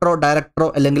പ്രൊമോട്ടറോ ഡയറക്ടറോ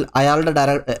അല്ലെങ്കിൽ അയാളുടെ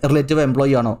റിലേറ്റീവ്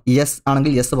എംപ്ലോയി ആണോ? യെസ്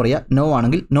ആണെങ്കിൽ യെസ് പറയുക, നോ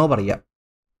ആണെങ്കിൽ നോ പറയുക.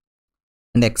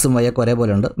 എൻ്റെ എക്സും വൈ ഒക്കെ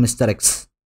ഒരേപോലെ ഉണ്ട്, mister X.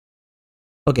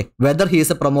 Okay, whether he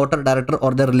is A promoter, director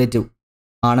or the relative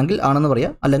ആണെങ്കിൽ ആണെന്ന്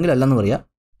പറയുക, അല്ലെങ്കിൽ അല്ലെന്ന് പറയുക.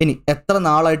 ഇനി എത്ര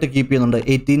നാളായിട്ട് കീപ്പ് ചെയ്യുന്നുണ്ട്?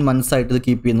 18 months ആയിട്ട് ഇത്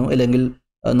കീപ്പ് ചെയ്യുന്നു, അല്ലെങ്കിൽ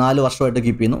 4 വർഷമായിട്ട്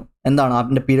കീപ്പ് ചെയ്യുന്നു, എന്താണ്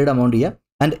അതിൻ്റെ പീരീഡ് അമൗണ്ട് ചെയ്യുക.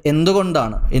 ആൻഡ്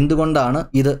എന്തുകൊണ്ടാണ്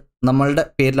ഇത് നമ്മളുടെ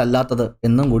പേരിലല്ലാത്തത്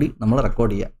എന്നും കൂടി നമ്മൾ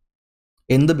റെക്കോർഡ് ചെയ്യുക.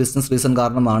 എന്ത് ബിസിനസ് റീസൺ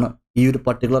കാരണമാണ് ഈ ഒരു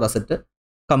പർട്ടിക്കുലർ അസറ്റ്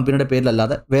കമ്പനിയുടെ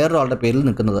പേരിലല്ലാതെ വേറൊരാളുടെ പേരിൽ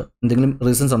നിൽക്കുന്നത്? എന്തെങ്കിലും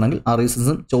റീസൺസ് ഉണ്ടെങ്കിൽ ആ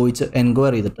റീസൺസും ചോദിച്ച്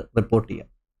എൻക്വയറി ചെയ്തിട്ട് റിപ്പോർട്ട് ചെയ്യുക.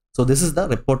 So this is the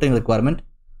reporting requirement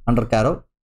under കാരോ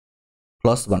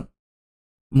close 1.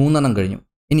 3 കഴിഞ്ഞു.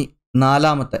 ഇനി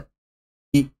 4ാമത്തെ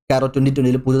ഈ കാരോ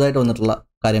 2020 പുതുതായിട്ട് വന്നിട്ടുള്ള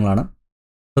കാര്യങ്ങളാണ്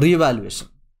റീവാലുവേഷൻ.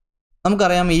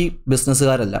 നമുക്കറിയാം ഈ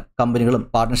ബിസിനസ്സുകാരെല്ലാം, കമ്പനികളും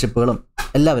പാർട്ട്ണർഷിപ്പുകളും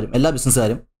എല്ലാ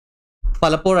ബിസിനസ്സുകാരും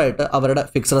പലപ്പോഴായിട്ട് അവരുടെ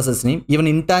ഫിക്സഡ് അസറ്റ്സിനെയും ഈവൻ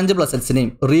ഇൻടാഞ്ചിബിൾ അസറ്റ്സിനെയും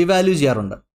റീവാല്യൂ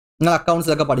ചെയ്യാറുണ്ട്. നിങ്ങൾ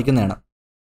അക്കൗണ്ട്സിലൊക്കെ പഠിക്കുന്നതാണ്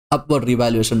അപ്വേർഡ്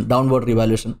റീവാലുവേഷൻ, ഡൗൺവേർഡ്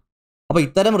റീവാലുവേഷൻ. അപ്പോൾ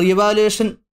ഇത്തരം റീവാലുവേഷൻ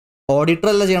ഓഡിറ്റർ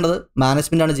അല്ല ചെയ്യേണ്ടത്,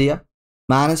 മാനേജ്മെൻറ്റാണ് ചെയ്യുക.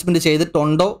 മാനേജ്മെൻറ്റ്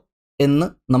ചെയ്തിട്ടുണ്ടോ എന്ന്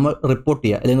നമ്മൾ റിപ്പോർട്ട്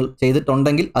ചെയ്യുക, അല്ലെങ്കിൽ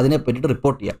ചെയ്തിട്ടുണ്ടെങ്കിൽ അതിനെ പറ്റിയിട്ട്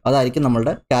റിപ്പോർട്ട് ചെയ്യുക. അതായിരിക്കും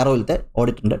നമ്മളുടെ കാരോയിലത്തെ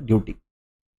ഓഡിറ്ററിൻ്റെ duty.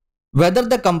 Whether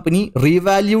the company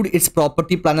revalued it's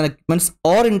property plan and equipments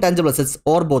or intangible assets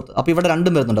or both. അപ്പോൾ ഇവിടെ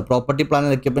രണ്ടും വരുന്നുണ്ട്, property plan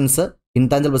and equipments,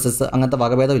 intangible assets, അങ്ങനത്തെ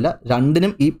വകഭേദമില്ല.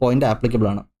 രണ്ടിനും ഈ പോയിന്റ് ആപ്ലിക്കബിൾ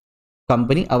ആണ്.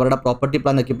 കമ്പനി അവരുടെ പ്രോപ്പർട്ടി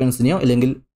പ്ലാൻ എക്യുപ്മെന്റ്സിനെയോ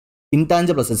അല്ലെങ്കിൽ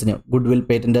ഇൻടാഞ്ചിബിൾ അസറ്റ്സിനെയോ, ഗുഡ് വിൽ,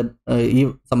 പേറ്റന്റ്, ഈ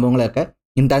സംഭവങ്ങളെയൊക്കെ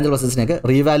ഇൻടാഞ്ചിബിൾ അസറ്റ്സിനെയൊക്കെ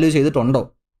റീവാല്യൂ ചെയ്തിട്ടുണ്ടോ?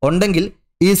 ഉണ്ടെങ്കിൽ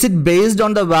is it based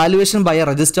on the valuation by A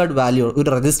registered value, ഒരു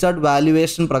രജിസ്റ്റേർഡ്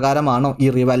വാല്യുവേഷൻ പ്രകാരമാണോ ഈ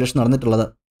റീവാല്യുവേഷൻ നടന്നിട്ടുള്ളത്?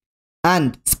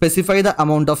 And specify the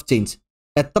amount of change,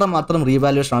 എത്രമാത്രം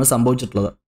റീവാല്യുവേഷൻ ആണ് സംഭവിച്ചിട്ടുള്ളത്?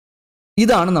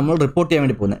 ഇതാണ് നമ്മൾ റിപ്പോർട്ട് ചെയ്യാൻ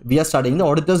വേണ്ടി പോകുന്നത്. V R starting the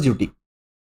auditors duty.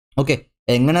 Okay,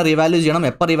 എങ്ങനെ റീവാല്യൂ ചെയ്യണം,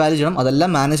 എപ്പോൾ റീവാല്യൂ ചെയ്യണം, അതെല്ലാം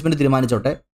മാനേജ്മെന്റ്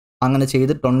തീരുമാനിച്ചോട്ടെ. അങ്ങനെ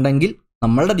ചെയ്തിട്ടുണ്ടെങ്കിൽ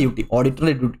നമ്മളുടെ ഡ്യൂട്ടി,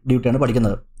 ഓഡിറ്ററിന്റെ ഡ്യൂട്ടിയാണ്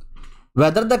പഠിക്കുന്നത്.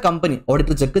 Whether the company,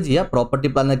 auditor check ചെയ്യുക, പ്രോപ്പർട്ടി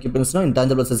പ്ലാൻ എക്യുപ്മെന്റ്സിനോ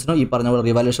ഇൻടാഞ്ചിബിൾ അസറ്റ്സിനോ ഈ പറഞ്ഞ പോലെ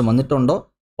റീവാല്യുവേഷൻ വന്നിട്ടുണ്ടോ?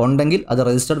 ഉണ്ടെങ്കിൽ അത്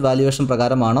രജിസ്റ്റേർഡ് വാല്യുവേഷൻ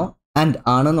പ്രകാരമാണോ? ആൻഡ്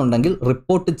ആണെന്നുണ്ടെങ്കിൽ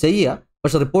റിപ്പോർട്ട് ചെയ്യുക.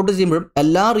 പക്ഷെ റിപ്പോർട്ട് ചെയ്യുമ്പോഴും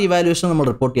എല്ലാ റീവാല്യുവേഷനും നമ്മൾ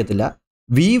റിപ്പോർട്ട് ചെയ്യത്തില്ല.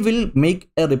 We will make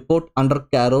a report under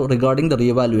CARO regarding the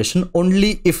revaluation only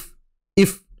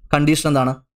if condition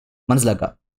എന്താണ് മനസ്സിലാക്കുക.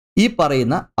 ഈ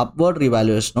പറയുന്ന അപ്വേർഡ്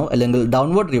റീവാലുവേഷനോ അല്ലെങ്കിൽ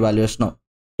ഡൗൺവേർഡ് റീവാലുവേഷനോ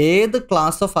ഏത്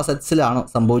ക്ലാസ് ഓഫ് അസറ്റ്സിലാണോ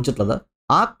സംഭവിച്ചിട്ടുള്ളത്,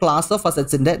 ആ ക്ലാസ് ഓഫ്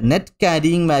അസറ്റ്സിന്റെ നെറ്റ്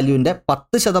ക്യാരിയിങ് വാല്യൂവിന്റെ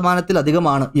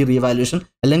 10% ഈ റീവാലുവേഷൻ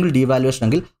അല്ലെങ്കിൽ ഡീവാലുവേഷൻ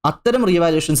എങ്കിൽ അത്തരം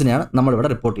റീവാലുവേഷൻസിനെയാണ്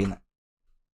നമ്മളിവിടെ റിപ്പോർട്ട് ചെയ്യുന്നത്.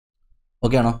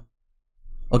 ഓക്കെ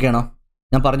ആണോ?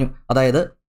 ഞാൻ പറഞ്ഞു, അതായത്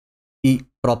ഈ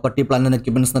പ്രോപ്പർട്ടി പ്ലാൻ ആൻഡ്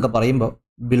എക്യുപ്മെന്റ്സ് എന്നൊക്കെ പറയുമ്പോൾ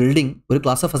ബിൽഡിംഗ് ഒരു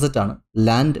ക്ലാസ് ഓഫ് അസറ്റ് ആണ്,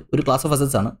 ലാൻഡ് ഒരു ക്ലാസ് ഓഫ്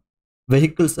അസറ്റ്സ് ആണ്,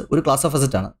 വെഹിക്കിൾസ് ഒരു ക്ലാസ് ഓഫ്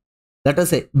അസറ്റ് ആണ്. ലെറ്റ്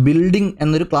അസ് സേ ബിൽഡിംഗ്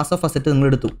എന്നൊരു ക്ലാസ് ഓഫ് അസറ്റ് നിങ്ങൾ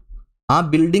എടുത്തു. ആ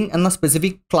ബിൽഡിംഗ് എന്ന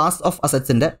specific class of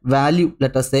അസറ്റ്സിന്റെ value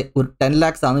let us say ഒരു 10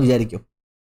 lakhs ആണെന്ന് വിചാരിക്കും.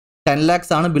 10 lakhs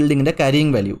ആണ് ബിൽഡിങ്ങിന്റെ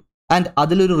ക്യാരിയിങ് വാല്യൂ. ആൻഡ്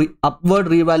അതിലൊരു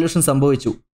അപ്വേർഡ് റീവാലുവേഷൻ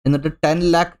സംഭവിച്ചു, എന്നിട്ട് 10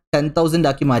 lakh 10,000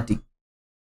 ആക്കി മാറ്റി.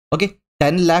 ഓക്കെ,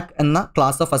 10 lakh എന്ന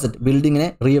ക്ലാസ് ഓഫ് അസറ്റ് ബിൽഡിങ്ങിനെ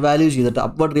റീവാല്യൂ ചെയ്തിട്ട്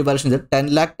അപ്വേർഡ് റീവാലുവേഷൻ ചെയ്തിട്ട് 10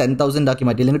 lakh 10,000 ആക്കി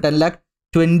മാറ്റി, അല്ലെങ്കിൽ 10 lakh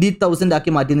 20,000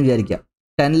 ആക്കി മാറ്റി എന്ന് വിചാരിക്കുക.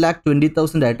 10 lakh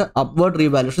 20,000 ആയിട്ട് അപ്വേർഡ്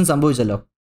റീവാലുവേഷൻ സംഭവിച്ചല്ലോ.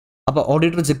 അപ്പോൾ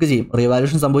ഓഡിറ്റർ ചെക്ക് ചെയ്യും,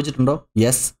 റീവാലുവേഷൻ സംഭവിച്ചിട്ടുണ്ടോ?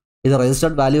 യെസ്. ഇത്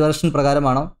രജിസ്റ്റേർഡ് വാല്യുവേഷൻ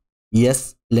പ്രകാരമാണോ? യെസ്.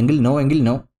 ഇല്ലെങ്കിൽ നോ എങ്കിൽ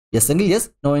നോ. യെസ് എങ്കിൽ യെസ്,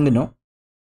 നോ എങ്കിൽ no.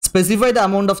 Specify the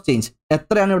amount of change.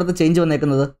 എത്രയാണ് ഇവിടുത്തെ ചേഞ്ച്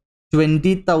വന്നേക്കുന്നത്?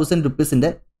 20,000 റുപ്പീസിന്റെ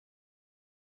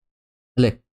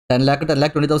അല്ലേ? 10 lakh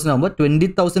 20,000 ആകുമ്പോൾ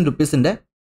 20,000 റുപ്പീസിന്റെ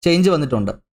ചേഞ്ച്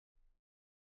വന്നിട്ടുണ്ട്.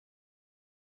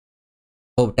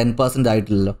 10%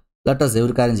 ആയിട്ടില്ലല്ലോ. ലെറ്റസ്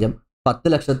ഒരു കാര്യം ചെയ്യാം, 10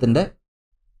 ലക്ഷത്തിന്റെ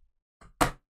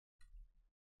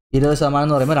 20%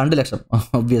 എന്ന് പറയുമ്പോൾ 2 ലക്ഷം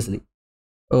ഒബ്വിയസ്ലി.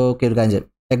 ഓക്കെ, ഒരു കാര്യം ചെയ്യാം,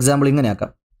 എക്സാമ്പിൾ ഇങ്ങനെ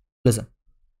ആക്കാം. Listen,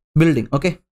 building.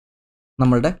 ഓക്കെ,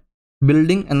 നമ്മളുടെ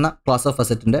ബിൽഡിംഗ് എന്ന ക്ലാസ് ഓഫ്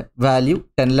അസറ്റിന്റെ വാല്യൂ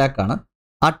 10 lakh ആണ്.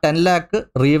 ആ 10 lakh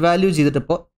റീവാല്യൂ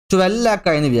ചെയ്തിട്ടിപ്പോൾ 12 lakh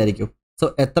ആയെന്ന് വിചാരിക്കും. സോ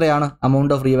എത്രയാണ്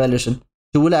amount of revaluation?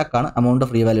 2 lakh ആണ് amount of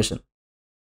revaluation.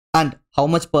 And how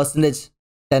much percentage?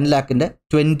 10 lakhന്റെ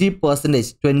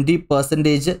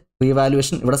 20%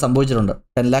 revaluation ഇവിടെ സംഭവിച്ചിട്ടുണ്ട്.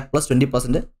 10 lakh plus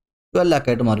 20% 12 lakh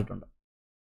ആയിട്ട് മാറിയിട്ടുണ്ട്.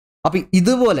 അപ്പോൾ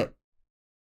ഇതുപോലെ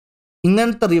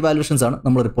ഇങ്ങനത്തെ റീവാലുവേഷൻസ് ആണ്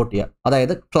നമ്മൾ റിപ്പോർട്ട് ചെയ്യുക.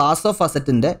 അതായത് class of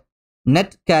അസറ്റിന്റെ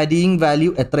net carrying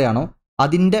value എത്രയാണോ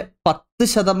അതിൻ്റെ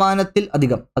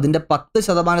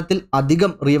 10%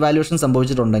 അധികം റീവാലുവേഷൻ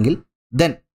സംഭവിച്ചിട്ടുണ്ടെങ്കിൽ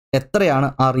ദെൻ എത്രയാണ്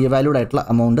ആ റീവാല്യൂഡ് ആയിട്ടുള്ള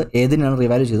എമൗണ്ട്, ഏതിനാണ്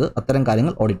റീവാല്യൂ ചെയ്തത്, അത്തരം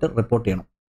കാര്യങ്ങൾ ഓഡിറ്റർ റിപ്പോർട്ട് ചെയ്യണം.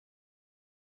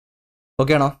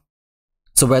 ഓക്കെ ആണോ?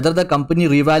 So whether the company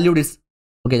revalued is,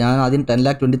 okay, ഞാൻ ആദ്യം 10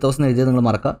 lakh 20,000 എഴുതിയത് നിങ്ങൾ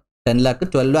മറക്കുക, 10 lakh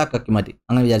 12 lakh ആക്കി മാറ്റി,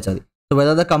 അങ്ങനെ വിചാരിച്ചാൽ മതി. So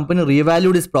whether the company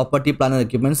revalued is property plan and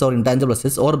equipments or intangible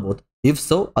assets or both. If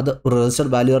so, അത്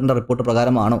രജിസ്റ്റർഡ് വാല്യൂറിന്റെ റിപ്പോർട്ട്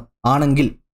പ്രകാരമാണോ? ആണെങ്കിൽ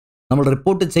നമ്മൾ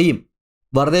റിപ്പോർട്ട് ചെയ്യും.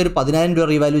 വെറുതെ ഒരു 10,000 രൂപ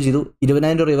റീവാല്യൂ ചെയ്തു,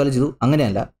 20,000 രൂപ റീവാല്യൂ ചെയ്തു,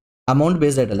 അങ്ങനെയല്ല. എമൗണ്ട്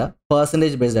ബേസ്ഡ് ആയിട്ടല്ല,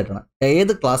 പെർസെൻറ്റേജ് ബേസ്ഡ് ആയിട്ടാണ്.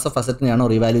 ഏത് ക്ലാസ് ഓഫ് അസറ്റിനെയാണോ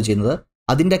റീവാല്യൂ ചെയ്യുന്നത്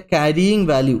അതിൻ്റെ carrying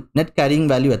value, net carrying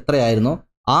value എത്രയായിരുന്നോ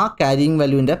ആ ക്യാരിയിങ്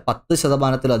വാല്യൂവിൻ്റെ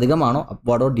 10%-ലധികമാണോ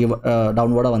അപ്വേർഡോ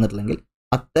ഡൗൺവേർഡോ വന്നിട്ടില്ലെങ്കിൽ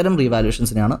അത്തരം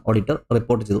റീവാലുവേഷൻസിനെയാണ് ഓഡിറ്റർ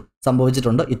റിപ്പോർട്ട് ചെയ്തു.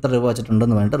 സംഭവിച്ചിട്ടുണ്ട്, ഇത്ര രൂപ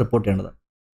വെച്ചിട്ടുണ്ടെന്ന് വേണ്ടിയിട്ട് റിപ്പോർട്ട് ചെയ്യേണ്ടത്.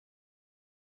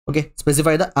 Okay,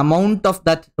 specify the amount of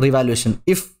that revaluation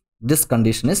if this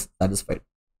condition is satisfied.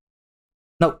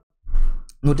 Now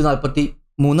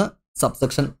 143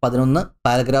 subsection 11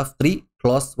 paragraph 3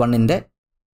 close 1ന്റെ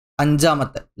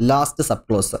അഞ്ചാമത്തെ last sub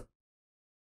close.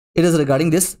 It is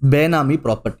regarding this benami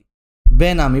property.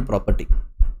 Benami property,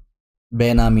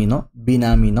 ബേനാമിന്നോ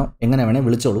ബിനാമിന്നോ എങ്ങനെ വേണേൽ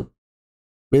വിളിച്ചോളൂ.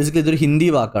 ബേസിക്കലി ഇതൊരു ഹിന്ദി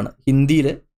വാക്കാണ്. ഹിന്ദിയിൽ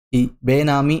ഈ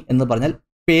ബേനാമി എന്ന് പറഞ്ഞാൽ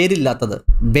പേരില്ലാത്തത്,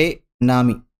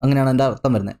 ബേനാമി അങ്ങനെയാണ് എൻ്റെ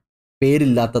അർത്ഥം വരുന്നത്,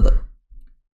 പേരില്ലാത്തത്.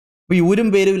 അപ്പോൾ ഈ ഊരും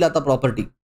പേരും ഇല്ലാത്ത പ്രോപ്പർട്ടി,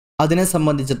 അതിനെ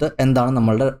സംബന്ധിച്ചിട്ട് എന്താണ്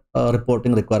നമ്മളുടെ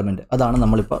റിപ്പോർട്ടിംഗ് റിക്വയർമെൻറ്റ്, അതാണ്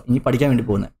നമ്മളിപ്പോൾ ഇനി പഠിക്കാൻ വേണ്ടി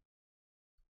പോകുന്നത്.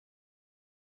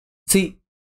 C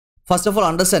first of all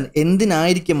understand,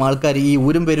 എന്തിനായിരിക്കും ആൾക്കാർ ഈ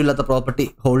ഊരും പേരും ഇല്ലാത്ത പ്രോപ്പർട്ടി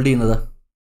ഹോൾഡ് ചെയ്യുന്നത്?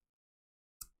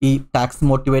 ഈ ടാക്സ്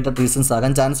മോട്ടിവേറ്റഡ് റീസൺസ്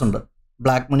ആകാൻ ചാൻസ് ഉണ്ട്.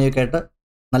 ബ്ലാക്ക് മണിയൊക്കെ ആയിട്ട്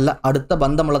നല്ല അടുത്ത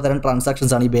ബന്ധമുള്ള തരം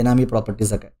ട്രാൻസാക്ഷൻസ് ആണ് ഈ ബേനാമി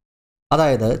പ്രോപ്പർട്ടീസൊക്കെ.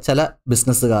 അതായത് ചില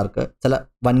ബിസിനസ്സുകാർക്ക്, ചില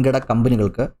വൻകിട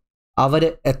കമ്പനികൾക്ക് അവർ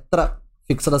എത്ര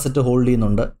ഫിക്സഡ് അസറ്റ് ഹോൾഡ്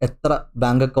ചെയ്യുന്നുണ്ട്, എത്ര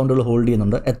ബാങ്ക് അക്കൗണ്ടുകൾ ഹോൾഡ്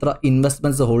ചെയ്യുന്നുണ്ട്, എത്ര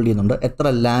ഇൻവെസ്റ്റ്മെൻറ്റ്സ് ഹോൾഡ് ചെയ്യുന്നുണ്ട്, എത്ര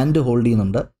ലാൻഡ് ഹോൾഡ്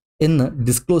ചെയ്യുന്നുണ്ട് എന്ന്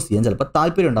ഡിസ്ക്ലോസ് ചെയ്യാൻ ചിലപ്പോൾ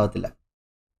താല്പര്യം ഉണ്ടാകത്തില്ല.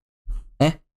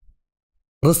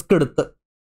 റിസ്ക് എടുത്ത്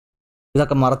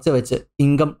ഇതൊക്കെ മറച്ചു വെച്ച്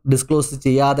ഇൻകം ഡിസ്ക്ലോസ്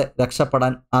ചെയ്യാതെ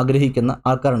രക്ഷപ്പെടാൻ ആഗ്രഹിക്കുന്ന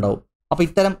ആൾക്കാരുണ്ടാവും. അപ്പോൾ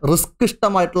ഇത്തരം റിസ്ക്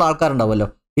ഇഷ്ടമായിട്ടുള്ള ആൾക്കാരുണ്ടാവുമല്ലോ,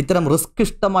 ഇത്തരം റിസ്ക്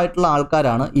ഇഷ്ടമായിട്ടുള്ള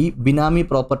ആൾക്കാരാണ് ഈ ബിനാമി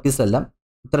പ്രോപ്പർട്ടീസ് എല്ലാം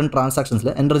ഇത്തരം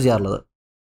ട്രാൻസാക്ഷൻസിൽ എൻ്റർ ചെയ്യാറുള്ളത്.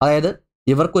 അതായത്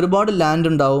ഇവർക്ക് ഒരുപാട് ലാൻഡ്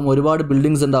ഉണ്ടാവും, ഒരുപാട്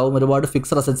ബിൽഡിങ്സ് ഉണ്ടാവും, ഒരുപാട്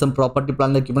ഫിക്സഡ് അസറ്റ്സും പ്രോപ്പർട്ടി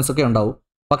പ്ലാൻ എക്യുപ്മെൻറ്റ്സ് ഒക്കെ ഉണ്ടാവും.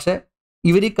 പക്ഷേ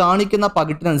ഇവർ ഈ കാണിക്കുന്ന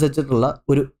പകിട്ടിനനുസരിച്ചിട്ടുള്ള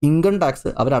ഒരു ഇൻകം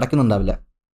ടാക്സ് അവർ അടയ്ക്കുന്നുണ്ടാവില്ല.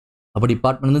 അപ്പോൾ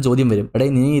ഡിപ്പാർട്ട്മെൻറ്റിൽ നിന്ന് ചോദ്യം വരും, എടേ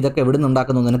നീ ഇതൊക്കെ എവിടെ നിന്ന്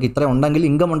ഉണ്ടാക്കുന്നു, നിനക്ക് ഇത്ര ഉണ്ടെങ്കിൽ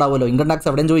ഇൻകം ഉണ്ടാവുമല്ലോ, ഇൻകം ടാക്സ്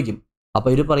എവിടെയും ചോദിക്കും. അപ്പോൾ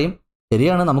ഇവർ പറയും,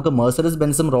 ശരിയാണ് നമുക്ക് മെഴ്സഡീസ്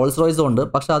ബെൻസും റോൾസ് റോയ്സും ഉണ്ട്,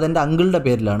 പക്ഷേ അതെൻ്റെ അങ്കിളുടെ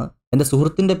പേരിലാണ്, എൻ്റെ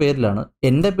സുഹൃത്തിൻ്റെ പേരിലാണ്,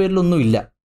 എൻ്റെ പേരിലൊന്നും ഇല്ല.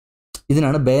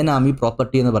 ഇതിനാണ് ബേനാമി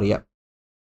പ്രോപ്പർട്ടി എന്ന് പറയുക.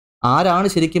 ആരാണ്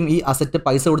ശരിക്കും ഈ അസറ്റ്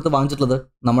പൈസ കൊടുത്ത് വാങ്ങിച്ചിട്ടുള്ളത്?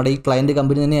 നമ്മുടെ ഈ ക്ലയൻറ്റ്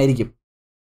കമ്പനി തന്നെയായിരിക്കും.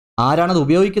 ആരാണത്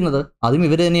ഉപയോഗിക്കുന്നത്? അതും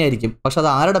ഇവർ തന്നെയായിരിക്കും. പക്ഷെ അത്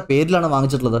ആരുടെ പേരിലാണ്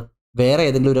വാങ്ങിച്ചിട്ടുള്ളത്? വേറെ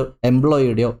ഏതെങ്കിലും ഒരു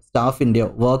എംപ്ലോയിയുടെയോ സ്റ്റാഫിൻ്റെയോ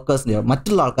വർക്കേഴ്സിൻ്റെയോ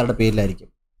മറ്റുള്ള ആൾക്കാരുടെ പേരിലായിരിക്കും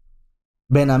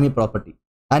ബേനാമി പ്രോപ്പർട്ടി.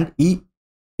 ആൻഡ് ഈ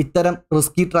ഇത്തരം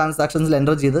റിസ്കി ട്രാൻസാക്ഷൻസിൽ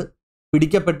എൻ്റർ ചെയ്ത്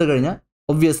പിടിക്കപ്പെട്ട് കഴിഞ്ഞാൽ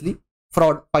ഒബ്വിയസ്ലി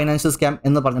ഫ്രോഡ്, ഫൈനാൻഷ്യൽ സ്കാം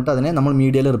എന്ന് പറഞ്ഞിട്ട് അതിനെ നമ്മൾ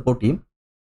മീഡിയയിൽ റിപ്പോർട്ട് ചെയ്യും.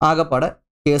 ആകെപ്പാടെ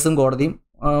കേസും കോടതിയും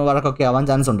വഴക്കൊക്കെ ആവാൻ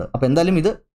ചാൻസ് ഉണ്ട്. അപ്പോൾ എന്തായാലും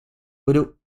ഇത് ഒരു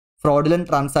ഫ്രോഡിലൻ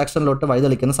ട്രാൻസാക്ഷനിലോട്ട്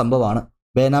വഴിതെളിക്കുന്ന സംഭവമാണ്.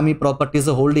 ബേനാമി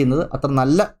ഹോൾഡ് ചെയ്യുന്നത് അത്ര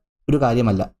നല്ല ഒരു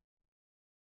കാര്യമല്ല.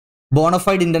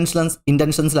 ബോണഫൈഡ്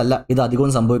ഇൻറ്റൻഷൻസിലല്ല ഇത്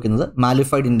അധികവും സംഭവിക്കുന്നത്.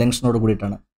 മാലിഫൈഡ് ഇൻറ്റൻഷനോട്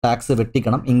കൂടിയിട്ടാണ്. ടാക്സ്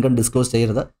വെട്ടിക്കണം, ഇൻകം ഡിസ്ക്ലോസ്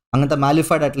ചെയ്യരുത്, അങ്ങനത്തെ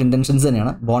മാലിഫൈഡ് ആയിട്ടുള്ള ഇൻറ്റൻഷൻസ്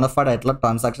തന്നെയാണ്. ബോണഫൈഡ് ആയിട്ടുള്ള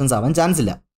ട്രാൻസാക്ഷൻസ് ആവാൻ ചാൻസ്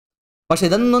ഇല്ല. പക്ഷെ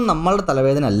ഇതൊന്നും നമ്മളുടെ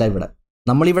തലവേദന അല്ല.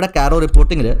 നമ്മളിവിടെ കാരോ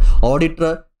റിപ്പോർട്ടിങ്ങിൽ ഓഡിറ്റർ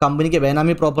കമ്പനിക്ക്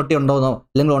ബേനാമി പ്രോപ്പർട്ടി ഉണ്ടോയെന്നോ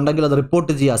അല്ലെങ്കിൽ ഉണ്ടെങ്കിൽ അത്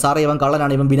റിപ്പോർട്ട് ചെയ്യുക, സാറേ ഇവൻ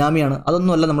കള്ളനാണ്, ഇവൻ ബിനാമിയാണ്,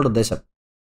 അതൊന്നുമല്ല നമ്മുടെ ഉദ്ദേശം.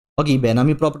 ഓക്കെ, ഈ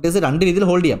ബേനാമി പ്രോപ്പർട്ടീസ് രണ്ട് രീതിയിൽ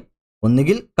ഹോൾഡ് ചെയ്യാം.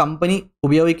 ഒന്നുകിൽ കമ്പനി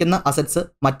ഉപയോഗിക്കുന്ന അസറ്റ്സ്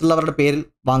മറ്റുള്ളവരുടെ പേരിൽ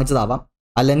വാങ്ങിച്ചതാവാം,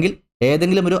 അല്ലെങ്കിൽ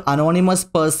ഏതെങ്കിലും ഒരു അനോണിമസ്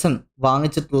പേഴ്സൺ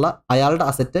വാങ്ങിച്ചിട്ടുള്ള അയാളുടെ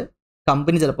അസറ്റ്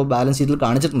കമ്പനി ചിലപ്പോൾ ബാലൻസ് ഷീറ്റിൽ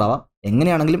കാണിച്ചിട്ടുണ്ടാവാം.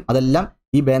 എങ്ങനെയാണെങ്കിലും അതെല്ലാം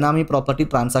ഈ ബേനാമി പ്രോപ്പർട്ടി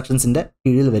ട്രാൻസാക്ഷൻസിൻ്റെ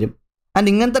കീഴിൽ വരും. ആൻഡ്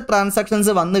ഇങ്ങനത്തെ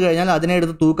ട്രാൻസാക്ഷൻസ് വന്നു കഴിഞ്ഞാൽ അതിനെ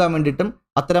എടുത്ത് തൂക്കാൻ വേണ്ടിയിട്ടും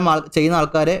അത്തരം ചെയ്യുന്ന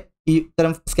ആൾക്കാരെ, ഈ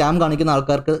ഇത്തരം സ്കാം കാണിക്കുന്ന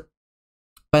ആൾക്കാർക്ക്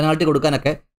പെനാൾട്ടി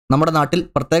കൊടുക്കാനൊക്കെ നമ്മുടെ നാട്ടിൽ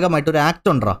പ്രത്യേകമായിട്ടൊരു ആക്ട്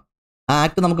ഉണ്ടോ. ആ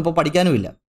ആക്ട് നമുക്കിപ്പോൾ പഠിക്കാനുമില്ല.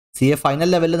 CA ഫൈനൽ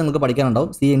ലെവലിൽ നിങ്ങൾക്ക് പഠിക്കാനുണ്ടാവും,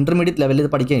 CA ഇൻ്റർമീഡിയറ്റ് ലെവലിൽ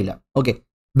ഇത് പഠിക്കാനില്ല. Okay,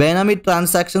 benami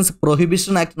transactions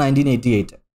prohibition act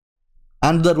 1988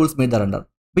 and the rules made there.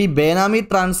 അപ്പോൾ ഈ ബേനാമി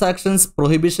ട്രാൻസാക്ഷൻസ്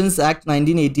പ്രൊഹിബിഷൻസ് ആക്ട്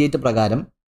 1988 പ്രകാരം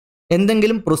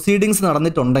എന്തെങ്കിലും പ്രൊസീഡിങ്സ്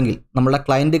നടന്നിട്ടുണ്ടെങ്കിൽ നമ്മുടെ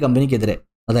ക്ലയൻറ്റ് കമ്പനിക്കെതിരെ,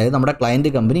 അതായത് നമ്മുടെ ക്ലയൻറ്റ്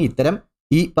കമ്പനി ഇത്തരം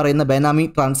ഈ പറയുന്ന ബേനാമി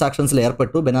ട്രാൻസാക്ഷൻസിൽ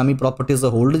ഏർപ്പെട്ടു, ബേനാമി പ്രോപ്പർട്ടീസ്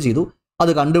ഹോൾഡ് ചെയ്തു,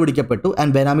 അത് കണ്ടുപിടിക്കപ്പെട്ടു,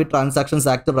 ആൻഡ് ബേനാമി ട്രാൻസാക്ഷൻസ്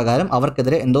ആക്ട് പ്രകാരം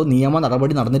അവർക്കെതിരെ എന്തോ നിയമ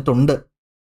നടപടി നടന്നിട്ടുണ്ട്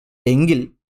എങ്കിൽ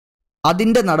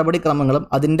അതിൻ്റെ നടപടിക്രമങ്ങളും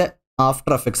അതിൻ്റെ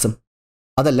ആഫ്റ്റർ എഫക്ട്സും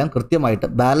അതെല്ലാം കൃത്യമായിട്ട്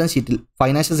ബാലൻസ് ഷീറ്റിൽ,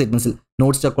 ഫൈനാൻഷ്യൽ സ്റ്റേറ്റ്മെൻറ്റ്സിൽ,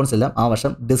 നോട്ട്സ് അക്കൗണ്ട്സ് എല്ലാം ആ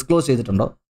വർഷം ഡിസ്ക്ലോസ് ചെയ്തിട്ടുണ്ടോ,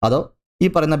 അതോ ഈ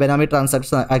പറയുന്ന ബേനാമി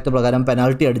ട്രാൻസാക്ഷൻ ആക്ട് പ്രകാരം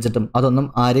പെനാൾട്ടി അടിച്ചിട്ടും അതൊന്നും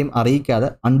ആരെയും അറിയിക്കാതെ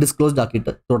അൺഡിസ്ക്ലോസ്ഡ്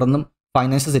ആക്കിയിട്ട് തുടർന്നും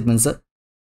ഫൈനാൻഷ്യൽ സ്റ്റേറ്റ്മെൻറ്റ്സ്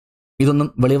ഇതൊന്നും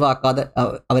വെളിവാക്കാതെ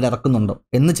അവരിറക്കുന്നുണ്ടോ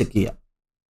എന്ന് ചെക്ക് ചെയ്യുക.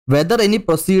 Whether any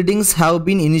proceedings have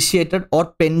been initiated or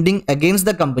pending against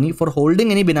the company for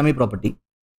holding any benami property.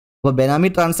 അപ്പോൾ ബേനാമി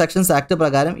ട്രാൻസാക്ഷൻസ് ആക്ട്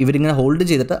പ്രകാരം ഇവരിങ്ങനെ ഹോൾഡ്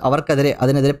ചെയ്തിട്ട് അവർക്കെതിരെ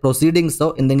അതിനെതിരെ പ്രൊസീഡിങ്സോ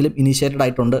എന്തെങ്കിലും ഇനിഷ്യേറ്റഡ്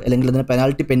ആയിട്ടുണ്ട്, അല്ലെങ്കിൽ അതിന്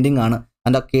പെനാൽറ്റി പെൻഡിങ് ആണ്,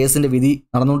 അതിൻ്റെ കേസിൻ്റെ വിധി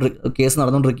കേസ്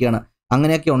നടന്നുകൊണ്ടിരിക്കുകയാണ്,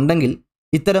 അങ്ങനെയൊക്കെ ഉണ്ടെങ്കിൽ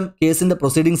ഇത്തരം കേസിൻ്റെ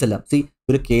പ്രൊസീഡിങ്സ് എല്ലാം,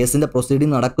 ഒരു കേസിൻ്റെ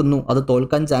പ്രൊസീഡിങ് നടക്കുന്നു, അത്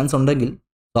തോൽക്കാൻ ചാൻസ് ഉണ്ടെങ്കിൽ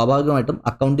സ്വാഭാവികമായിട്ടും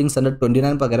അക്കൗണ്ടിങ് സ്റ്റാൻഡേർഡ്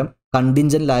 29 പ്രകാരം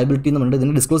കണ്ടിൻജന്റ് ലയബിലിറ്റി എന്ന് പറഞ്ഞിട്ട്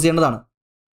ഇതിനെ ഡിസ്ക്ലോസ് ചെയ്യേണ്ടതാണ്.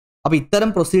 അപ്പോൾ ഇത്തരം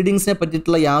പ്രൊസീഡിങ്സിനെ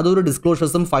പറ്റിയിട്ടുള്ള യാതൊരു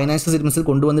ഡിസ്ക്ലോഷേഴ്സും ഫൈനാൻഷ്യൽ സ്റ്റേറ്റ്മെൻറ്റ്സിൽ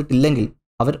കൊണ്ടുവന്നിട്ടില്ലെങ്കിൽ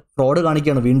അവർ ഫ്രോഡ്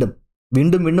കാണിക്കുകയാണ്,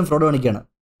 വീണ്ടും ഫ്രോഡ് കാണിക്കുകയാണ്.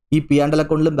 ഈ P&L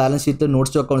അക്കൗണ്ടിലും ബാലൻസ് ഷീറ്റിലും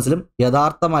നോട്ട്സ് ടു അക്കൗണ്ട്സിലും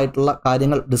യഥാർത്ഥമായിട്ടുള്ള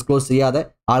കാര്യങ്ങൾ ഡിസ്ക്ലോസ് ചെയ്യാതെ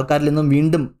ആൾക്കാരിൽ നിന്നും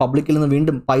വീണ്ടും പബ്ലിക്കിൽ നിന്നും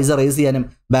വീണ്ടും പൈസ റേസ് ചെയ്യാനും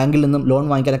ബാങ്കിൽ നിന്നും ലോൺ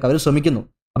വാങ്ങിക്കാനൊക്കെ അവർ ശ്രമിക്കുന്നു.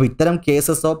 അപ്പോൾ ഇത്തരം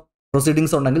കേസസ് ഓഫ്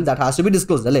പ്രൊസീഡിങ്സ് ഉണ്ടെങ്കിൽ that has to B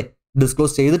disclosed അല്ലേ.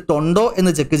 ഡിസ്ക്ലോസ് ചെയ്തിട്ടുണ്ടോ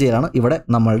എന്ന് ചെക്ക് ചെയ്യലാണ് ഇവിടെ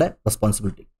നമ്മളുടെ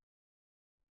responsibility.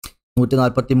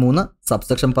 143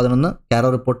 subsection 11 കാരോ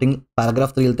reporting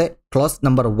paragraph 3 close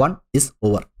number 1 is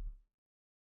over.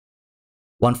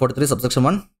 143 subsection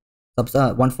 1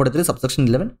 143 subsection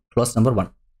 11 close number 1.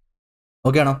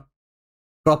 Okay ആണോ?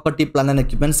 Property plan and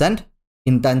equipments and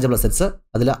intangible assets,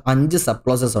 അതിൽ 5 സബ്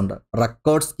ക്ലോസസ് ഉണ്ട്.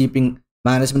 റെക്കോർഡ്സ് കീപ്പിംഗ്,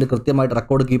 മാനേജ്മെന്റ് കൃത്യമായിട്ട്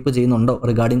റെക്കോർഡ് കീപ്പ് ചെയ്യുന്നുണ്ടോ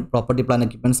regarding property plan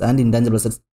equipments and intangible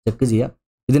assets check ചെയ്യുക.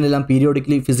 ഇതിനെല്ലാം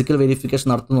periodically physical verification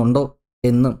നടത്തുന്നുണ്ടോ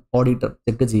എന്ന് auditor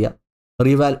check ചെയ്യുക.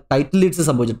 Title Leeds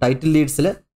സംഭവിച്ചു. ടൈറ്റിൽ ലീഡ്സിൽ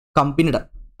കമ്പനിയുടെ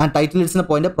title ലീഡ്സിന്റെ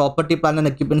point property plan and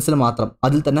എക്യുപ്മെന്റ്സിൽ മാത്രം,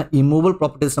 അതിൽ തന്നെ ഇമൂവബിൾ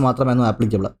പ്രോപ്പർട്ടീസിന് മാത്രമായിരുന്നു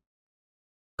ആപ്ലിക്കബിൾ.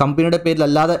 കമ്പനിയുടെ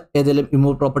പേരിലല്ലാതെ ഏതെങ്കിലും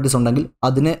ഇമൂവബിൾ പ്രോപ്പർട്ടീസ് ഉണ്ടെങ്കിൽ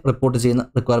അതിനെ റിപ്പോർട്ട് ചെയ്യുന്ന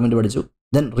റിക്വയർമെന്റ് പഠിച്ചു.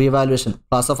 Then revaluation,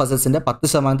 class of അസറ്റ്സിന്റെ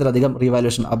 10%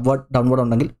 revaluation upward downward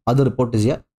ഉണ്ടെങ്കിൽ അത് റിപ്പോർട്ട്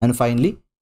ചെയ്യുക. ആൻഡ് ഫൈനലി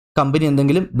കമ്പനി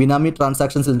എന്തെങ്കിലും ബിനാമി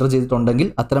ട്രാൻസാക്ഷൻസ് എൻ്റർ ചെയ്തിട്ടുണ്ടെങ്കിൽ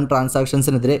അത്തരം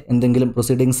ട്രാൻസാക്ഷൻസിനെതിരെ എന്തെങ്കിലും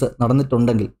പ്രൊസീഡിങ്സ്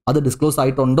നടന്നിട്ടുണ്ടെങ്കിൽ അത് ഡിസ്ക്ലോസ്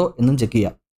ആയിട്ടുണ്ടോ എന്നും ചെക്ക്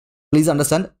ചെയ്യുക. പ്ലീസ്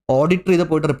അണ്ടർസ്റ്റാൻഡ്, ഓഡിറ്റർ ചെയ്ത്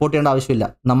പോയിട്ട് റിപ്പോർട്ട് ചെയ്യേണ്ട ആവശ്യമില്ല.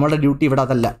 നമ്മുടെ ഡ്യൂട്ടി ഇവിടെ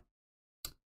അതല്ല.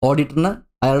 ഓഡിറ്ററിന്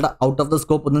അയാളുടെ ഔട്ട് ഓഫ് ദ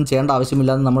സ്കോപ്പ് ഒന്നും ചെയ്യേണ്ട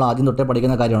ആവശ്യമില്ല എന്ന് നമ്മൾ ആദ്യം തൊട്ടേ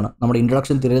പഠിക്കുന്ന കാര്യമാണ്. നമ്മുടെ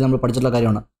ഇൻട്രൊഡക്ഷൻ തിയറിയിൽ നമ്മൾ പഠിച്ചിട്ടുള്ള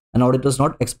കാര്യമാണ്. And auditor is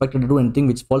not expected to do anything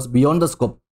which false beyond the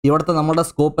scope. ഇവിടുത്തെ നമ്മുടെ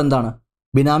സ്കോപ്പ് എന്താണ്?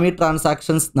 ബിനാമി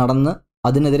ട്രാൻസാക്ഷൻസ് നടന്ന്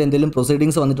അതിനെതിരെ എന്തെങ്കിലും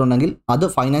പ്രൊസീഡിങ്സ് വന്നിട്ടുണ്ടെങ്കിൽ അത്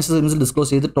ഫൈനാൻഷ്യൽ സ്റ്റേറ്റ്മെന്റ്സിൽ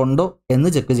ഡിസ്ക്ലോസ് ചെയ്തിട്ടുണ്ടോ എന്ന്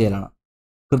ചെക്ക് ചെയ്യലാണ്.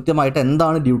 കൃത്യമായിട്ട്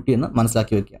എന്താണ് ഡ്യൂട്ടി എന്ന്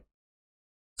മനസ്സിലാക്കി വെക്കുക.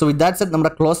 സോ വിത്ത് ദാറ്റ് സെറ്റ്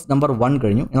നമ്മുടെ ക്ലോസ് നമ്പർ 1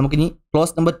 കഴിഞ്ഞു. നമുക്കിനി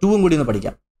ക്ലോസ് നമ്പർ 2 കൂടി ഒന്ന്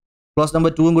പഠിക്കാം. ക്ലോസ്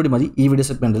നമ്പർ 2 കൂടി മതി ഈ വീഡിയോ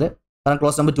സെഗ്മെന്റിൽ. കാരണം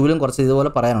ക്ലോസ് നമ്പർ 2ലും കുറച്ച്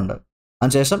ഇതുപോലെ പറയാനുണ്ട്.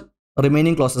 അതിനുശേഷം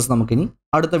റിമൈനിങ് ക്ലോസസ് നമുക്കിനി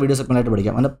അടുത്ത വീഡിയോ സെഗ്മെന്റായിട്ട്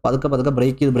പഠിക്കാം. അതിൻ്റെ പതുക്കെ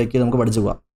ബ്രേക്ക് ചെയ്ത് നമുക്ക് പഠിച്ചു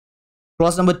പോകാം.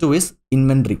 Close number 2 is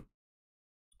inventory.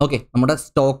 Okay, നമ്മുടെ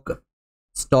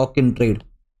സ്റ്റോക്ക് ഇൻ ട്രേഡ്,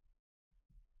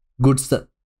 ഗുഡ്സ്,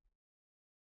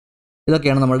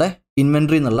 ഇതൊക്കെയാണ് നമ്മുടെ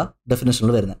ഇൻവെൻട്രി എന്നുള്ള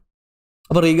ഡെഫിനേഷനിൽ വരുന്നത്.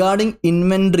 അപ്പോൾ റിഗാർഡിങ്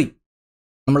ഇൻവെൻട്രി,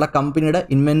 നമ്മുടെ കമ്പനിയുടെ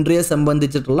ഇൻവെൻട്രിയെ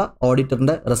സംബന്ധിച്ചിട്ടുള്ള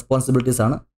ഓഡിറ്ററിൻ്റെ റെസ്പോൺസിബിലിറ്റീസ്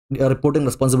ആണ്, റിപ്പോർട്ടിംഗ്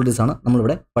റെസ്പോൺസിബിലിറ്റീസ് ആണ്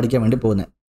നമ്മളിവിടെ പഠിക്കാൻ വേണ്ടി പോകുന്നത്.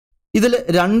 ഇതിൽ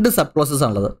 2 സബ് ക്ലോസസ്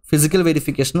ആണുള്ളത്. Physical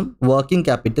വെരിഫിക്കേഷനും working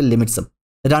capital ലിമിറ്റ്സും.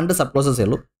 2 സബ് ക്ലോസസേ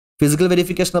ഉള്ളൂ. ഫിസിക്കൽ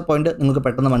വെരിഫിക്കേഷൻ പോയിന്റ് നിങ്ങൾക്ക്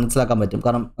പെട്ടെന്ന് മനസ്സിലാക്കാൻ പറ്റും.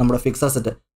 കാരണം നമ്മുടെ fixed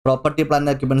asset, property plan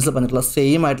and എക്യുപ്മെന്റ്സിൽ പറഞ്ഞിട്ടുള്ള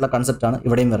സെയിം ആയിട്ടുള്ള കൺസെപ്റ്റാണ്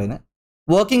ഇവിടെയും പറയുന്നത്.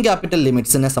 വർക്കിംഗ് ക്യാപിറ്റൽ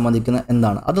ലിമിറ്റ്സിനെ സംബന്ധിക്കുന്ന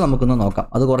എന്താണ് അത് നമുക്കൊന്ന് നോക്കാം.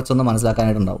 അത് കുറച്ചൊന്ന്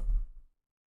മനസ്സിലാക്കാനായിട്ടുണ്ടാവും.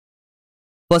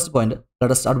 First point,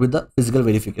 let us start with the physical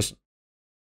verification.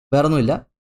 വേറൊന്നുമില്ല,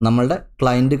 നമ്മളുടെ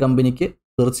ക്ലയൻറ്റ് കമ്പനിക്ക്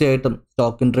തീർച്ചയായിട്ടും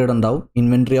സ്റ്റോക്ക് ഇൻ ട്രേഡ് ഉണ്ടാവും,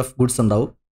 ഇൻവെൻട്രി ഓഫ് ഗുഡ്സ് ഉണ്ടാവും.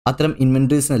 അത്തരം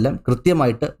ഇൻവെൻട്രീസിനെല്ലാം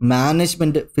കൃത്യമായിട്ട്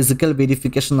മാനേജ്മെന്റ് ഫിസിക്കൽ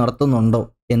വെരിഫിക്കേഷൻ നടത്തുന്നുണ്ടോ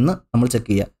എന്ന് നമ്മൾ ചെക്ക്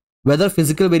ചെയ്യുക. Whether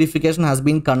physical verification has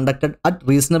been conducted at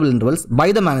reasonable intervals by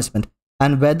the management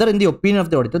and whether in the opinion of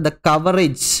the auditor the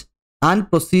coverage and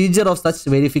procedure of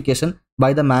such verification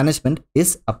by the management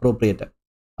is appropriate.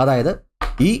 അതായത്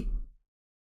ഈ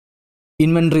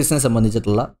ഇൻവെൻട്രീസിനെ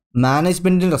സംബന്ധിച്ചിട്ടുള്ള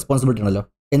മാനേജ്മെന്റിന്റെ responsibility ഉണ്ടല്ലോ.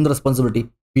 എന്ത് responsibility?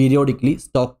 Periodically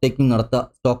stock taking നടത്തുക,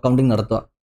 stock counting നടത്തുക.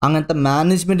 അങ്ങനത്തെ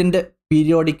മാനേജ്മെന്റിന്റെ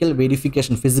periodical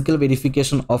verification, physical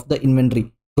verification of the inventory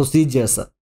procedures,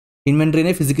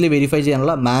 ഇൻവെൻട്രീനെ physically verify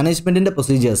ചെയ്യാനുള്ള മാനേജ്മെന്റിന്റെ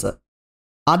പ്രൊസീജിയേഴ്സ്,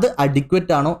 അത്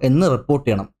അഡിക്വേറ്റ് ആണോ എന്ന് റിപ്പോർട്ട്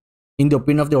ചെയ്യണം. In the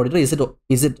opinion of the auditor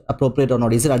is it appropriate or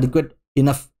not, is it adequate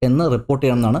enough എന്ന് റിപ്പോർട്ട്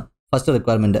ചെയ്യണം എന്നാണ് first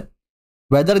requirement.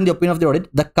 Whether in the opinion of the audit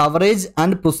the coverage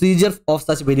and procedure of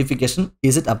such verification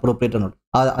is it appropriate or not.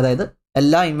 അതായത്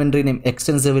എല്ലാ ഇൻവെൻട്രീനെയും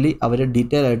extensively അവർ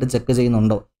detail ആയിട്ട് check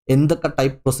ചെയ്യുന്നുണ്ടോ, എന്തൊക്കെ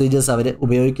type procedures അവർ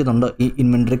ഉപയോഗിക്കുന്നുണ്ടോ ഈ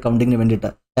ഇൻവെൻട്രി കൗണ്ടിങ്ങിന് വേണ്ടിയിട്ട്,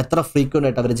 എത്ര ഫ്രീക്വൻ്റ്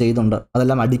ആയിട്ട് അവർ ചെയ്യുന്നുണ്ട്,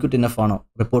 അതെല്ലാം അഡിക്വേറ്റ് ഇനഫ് ആണോ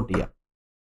റിപ്പോർട്ട് ചെയ്യുക.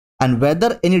 And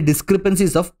whether any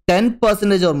discrepancies of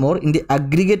 10% or more in the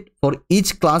aggregate for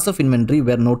each class of inventory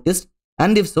were noticed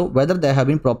and if so whether they have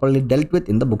been properly dealt with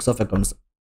in the books of accounts.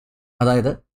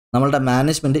 അതായത് നമ്മളുടെ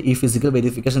management ഈ physical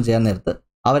verification ചെയ്യാൻ നേരത്ത്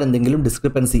അവരെന്തെങ്കിലും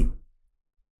discrepancy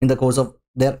in the course of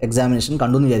their examination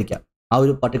കണ്ടു എന്ന് വിചാരിക്കാം. ആ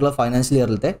ഒരു പർട്ടിക്കുലർ ഫൈനാൻഷ്യൽ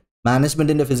ഇയറിലത്തെ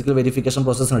മാനേജ്മെന്റിന്റെ physical verification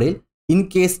പ്രോസസ്സിനിടയിൽ in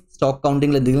case stock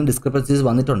കൗണ്ടിങ്ങിൽ എന്തെങ്കിലും ഡിസ്ക്രിപ്പൻസീസ്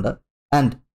വന്നിട്ടുണ്ട്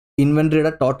ആൻഡ്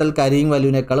ഇൻവെൻട്രിയുടെ ടോട്ടൽ ക്യാരിയിങ്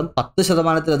വാല്യൂവിനേക്കാളും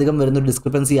 10% വരുന്നൊരു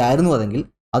ഡിസ്ക്രിപ്പൻസി ആയിരുന്നു അതെങ്കിൽ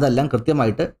അതെല്ലാം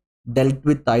കൃത്യമായിട്ട് ഡെൽറ്റ്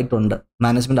വിത്ത് ആയിട്ടുണ്ട്.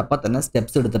 മാനേജ്മെന്റ് അപ്പം തന്നെ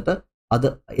സ്റ്റെപ്സ് എടുത്തിട്ട് അത്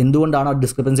എന്തുകൊണ്ടാണ് ആ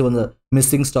ഡിസ്ക്രിപ്പൻസി വന്നത്,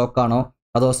 മിസ്സിംഗ് സ്റ്റോക്ക് ആണോ,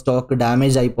 അതോ സ്റ്റോക്ക്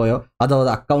ഡാമേജ് ആയിപ്പോയോ, അതോ അത്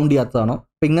അക്കൗണ്ട് ചെയ്യാത്തതാണോ,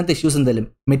 അപ്പം ഇങ്ങനത്തെ ഇഷ്യൂസ് എന്തെങ്കിലും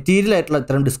മെറ്റീരിയൽ ആയിട്ടുള്ള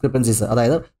ഇത്തരം ഡിസ്ക്രിപ്പൻസീസ്,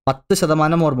 അതായത്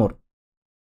 10% or more.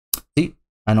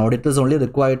 An auditor is only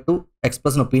required to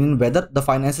express an opinion whether the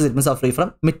financial statements are free from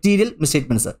material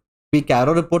misstatements. ഈ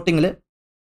CARO റിപ്പോർട്ടിങ്ങിൽ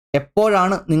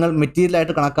എപ്പോഴാണ് നിങ്ങൾ മെറ്റീരിയൽ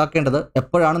ആയിട്ട് കണക്കാക്കേണ്ടത്,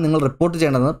 എപ്പോഴാണ് നിങ്ങൾ റിപ്പോർട്ട്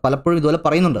ചെയ്യേണ്ടതെന്ന് പലപ്പോഴും ഇതുപോലെ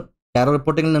പറയുന്നുണ്ട്. CARO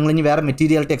റിപ്പോർട്ടിങ്ങിൽ നിങ്ങൾ ഇനി വേറെ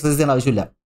മെറ്റീരിയാലിറ്റി എക്സസൈസ് ചെയ്യേണ്ട ആവശ്യമില്ല.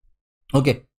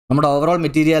 ഓക്കെ, നമ്മുടെ ഓവറോൾ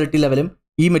മെറ്റീരിയാലിറ്റി ലെവലും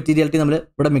ഈ മെറ്റീരിയാലിറ്റി നമ്മൾ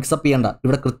ഇവിടെ മിക്സപ്പ് ചെയ്യേണ്ട.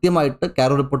 ഇവിടെ കൃത്യമായിട്ട്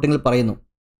കാരോ റിപ്പോർട്ടിങ്ങിൽ പറയുന്നു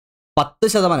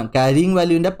 10% ക്യാരിയിങ്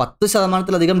വാല്യൂവിൻ്റെ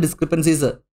 10%-ലധികം ഡിസ്ക്രിപ്പൻസീസ്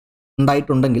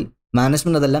ഉണ്ടായിട്ടുണ്ടെങ്കിൽ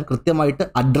മാനേജ്മെൻറ്റ് അതെല്ലാം കൃത്യമായിട്ട്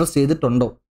അഡ്രസ്സ് ചെയ്തിട്ടുണ്ടോ,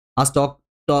 ആ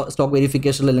സ്റ്റോക്ക്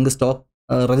വെരിഫിക്കേഷനിൽ അല്ലെങ്കിൽ സ്റ്റോക്ക്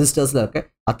രജിസ്റ്റേഴ്സിലൊക്കെ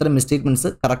അത്തരം മിസ്റ്റേക്മെൻറ്റ്സ്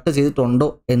കറക്റ്റ് ചെയ്തിട്ടുണ്ടോ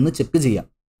എന്ന് ചെക്ക് ചെയ്യാം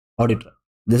auditor.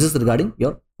 This is regarding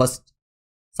your first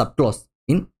sub close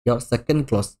in your second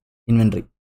close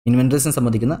ഇൻവെൻട്രീസിനെ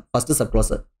സംബന്ധിക്കുന്ന first sub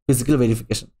close physical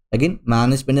verification. Again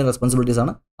മാനേജ്മെൻറ്റിൻ്റെ responsibilities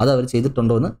ആണ്, അത് അവർ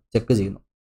ചെയ്തിട്ടുണ്ടോ എന്ന് ചെക്ക് ചെയ്യുന്നു.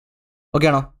 ഓക്കെ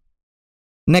ആണോ?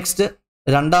 നെക്സ്റ്റ്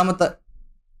രണ്ടാമത്തെ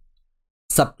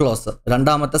sub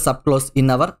close in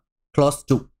our close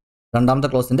 2, രണ്ടാമത്തെ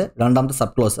ക്ലോസിൻ്റെ രണ്ടാമത്തെ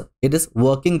sub close, it is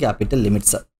working capital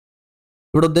limits.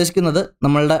 ഇവിടെ ഉദ്ദേശിക്കുന്നത്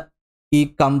നമ്മളുടെ ഈ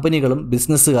കമ്പനികളും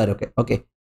ബിസിനസ്സുകാരൊക്കെ ഓക്കെ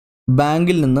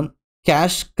ബാങ്കിൽ നിന്നും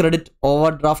cash credit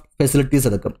over draft facilities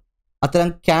എടുക്കും. അത്തരം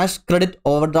cash credit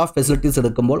over draft facilities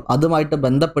എടുക്കുമ്പോൾ അതുമായിട്ട്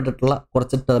ബന്ധപ്പെട്ടിട്ടുള്ള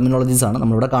കുറച്ച് ടെർമിനോളജീസ് ആണ്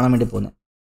നമ്മളിവിടെ കാണാൻ വേണ്ടി പോകുന്നത്.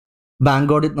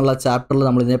 ബാങ്ക് ഓഡിറ്റ് എന്നുള്ള ചാപ്റ്ററിൽ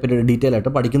നമ്മൾ ഇതിനെപ്പറ്റി ഡീറ്റെയിൽ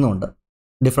ആയിട്ട് പഠിക്കുന്നുണ്ട്.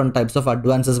 Different types of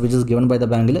advances which is given by the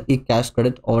ബാങ്കിൽ ഈ cash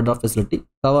credit over draft facility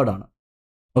covered ആണ്.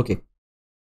 ഓക്കെ,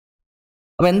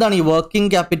 അപ്പോൾ എന്താണ് ഈ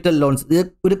വർക്കിംഗ് ക്യാപിറ്റൽ ലോൺസ്? ഇത്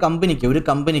ഒരു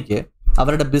കമ്പനിക്ക്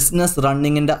അവരുടെ ബിസിനസ്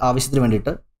റണ്ണിങ്ങിൻ്റെ ആവശ്യത്തിന്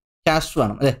വേണ്ടിയിട്ട് ക്യാഷ്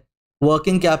വേണം അല്ലേ,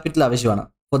 വർക്കിംഗ് ക്യാപിറ്റൽ ആവശ്യമാണ്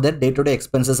for the day to day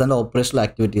expenses and operational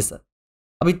activities.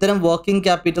 അപ്പോൾ ഇത്തരം വർക്കിംഗ്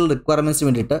ക്യാപിറ്റൽ റിക്വയർമെൻറ്റ്സിന്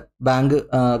വേണ്ടിയിട്ട്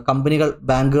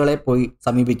ബാങ്കുകളെ പോയി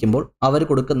സമീപിക്കുമ്പോൾ അവർ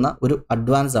കൊടുക്കുന്ന ഒരു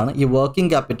അഡ്വാൻസ് ആണ് ഈ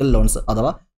വർക്കിംഗ് ക്യാപിറ്റൽ ലോൺസ്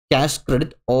അഥവാ cash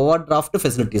credit over draft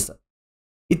facilities.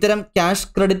 ഇത്തരം ക്യാഷ്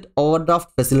ക്രെഡിറ്റ് ഓവർ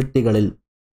ഡ്രാഫ്റ്റ് ഫെസിലിറ്റികളിൽ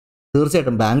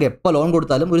തീർച്ചയായിട്ടും ബാങ്ക് എപ്പോൾ ലോൺ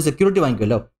കൊടുത്താലും ഒരു സെക്യൂരിറ്റി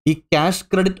വാങ്ങിക്കുമല്ലോ. ഈ cash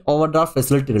credit over draft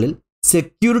ഫെസിലിറ്റികളിൽ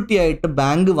security ആയിട്ട്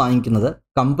ബാങ്ക് വാങ്ങിക്കുന്നത്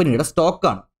കമ്പനിയുടെ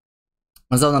സ്റ്റോക്കാണ്.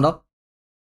 മനസ്സിലാവുന്നുണ്ടോ?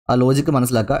 ആ ലോജിക്ക്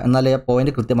മനസ്സിലാക്കുക, എന്നാലേ ആ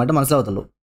പോയിന്റ് കൃത്യമായിട്ട് മനസ്സിലാവത്തുള്ളൂ.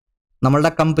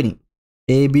 നമ്മളുടെ കമ്പനി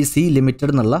ABC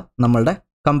ലിമിറ്റഡ് എന്നുള്ള നമ്മളുടെ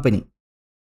കമ്പനി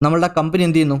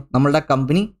എന്ത് ചെയ്യുന്നു? നമ്മളുടെ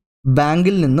കമ്പനി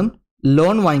ബാങ്കിൽ നിന്നും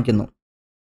loan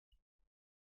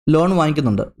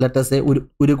വാങ്ങിക്കുന്നുണ്ട്. Let us say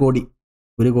 1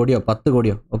 കോടിയോ 10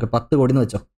 കോടിയോ okay 10 കോടി എന്ന്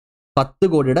വെച്ചോ, 10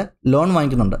 കോടിയുടെ ലോൺ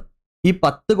വാങ്ങിക്കുന്നുണ്ട്. ഈ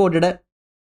 10 കോടിയുടെ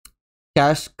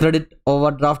cash credit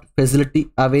over draft facility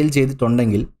avail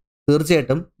ചെയ്തിട്ടുണ്ടെങ്കിൽ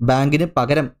തീർച്ചയായിട്ടും ബാങ്കിന്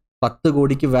പകരം 10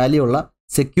 കോടിക്ക് വാല്യൂ ഉള്ള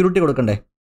സെക്യൂരിറ്റി കൊടുക്കണ്ടേ,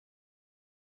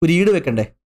 ഒരു ഈട് വെക്കണ്ടേ?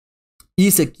 ഈ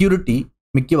സെക്യൂരിറ്റി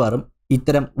മിക്കവാറും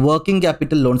ഇത്തരം വർക്കിംഗ്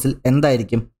ക്യാപിറ്റൽ ലോൺസിൽ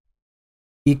എന്തായിരിക്കും?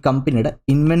 ഈ കമ്പനിയുടെ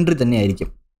ഇൻവെൻട്രി തന്നെയായിരിക്കും.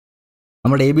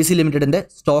 നമ്മുടെ ABC ലിമിറ്റഡിൻ്റെ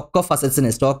stock of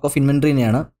അസറ്റ്സിനെ, stock of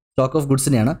ഇൻവെൻട്രിനെയാണ്, stock of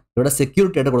ഗുഡ്സിനെയാണ് ഇവിടെ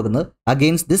സെക്യൂരിറ്റി ആയിട്ട് കൊടുക്കുന്നത്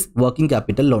against this working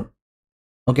capital loan.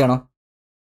 Okay ആണോ?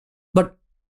 But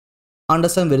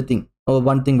understand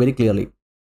one thing very clearly.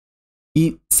 ഈ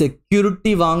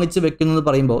സെക്യൂരിറ്റി വാങ്ങിച്ച് വെക്കുന്നത്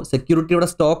പറയുമ്പോൾ, സെക്യൂരിറ്റിയുടെ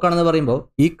സ്റ്റോക്കാണെന്ന് പറയുമ്പോൾ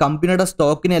ഈ കമ്പനിയുടെ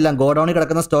സ്റ്റോക്കിനെല്ലാം, ഗോഡൌണിൽ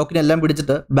കിടക്കുന്ന സ്റ്റോക്കിനെല്ലാം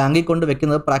പിടിച്ചിട്ട് ബാങ്കിൽ കൊണ്ട്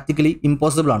വെക്കുന്നത് പ്രാക്ടിക്കലി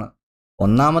ഇമ്പോസിബിൾ ആണ്.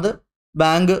 ഒന്നാമത്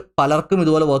ബാങ്ക് പലർക്കും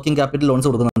ഇതുപോലെ വർക്കിംഗ് ക്യാപിറ്റൽ ലോൺസ്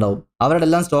കൊടുക്കുന്നുണ്ടാവും. അവരുടെ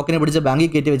എല്ലാം സ്റ്റോക്കിനെ പിടിച്ച്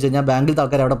ബാങ്കിൽ കയറ്റി വെച്ച് കഴിഞ്ഞാൽ ബാങ്കിലത്തെ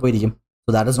ആൾക്കാർ അവിടെ പോയിരിക്കും. So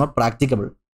that is not practicable.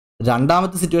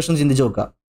 രണ്ടാമത്തെ സിറ്റുവേഷൻ ചിന്തിച്ച് നോക്കുക.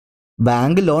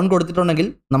 ബാങ്ക് ലോൺ കൊടുത്തിട്ടുണ്ടെങ്കിൽ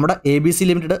നമ്മുടെ ABC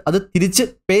ലിമിറ്റഡ് അത് തിരിച്ച്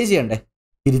പേ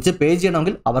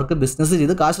ചെയ്യണമെങ്കിൽ അവർക്ക് ബിസിനസ്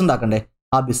ചെയ്ത് കാശുണ്ടാക്കണ്ടേ?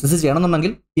 ആ ബിസിനസ്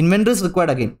ചെയ്യണമെന്നുണ്ടെങ്കിൽ ഇൻവെൻട്രീസ്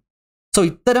റിക്വയർഡ് അഗെയിൻ. സോ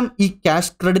ഇത്തരം ഈ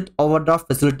cash credit over draft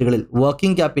ഫെസിലിറ്റികളിൽ,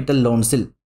 working capital ലോൺസിൽ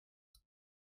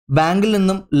ബാങ്കിൽ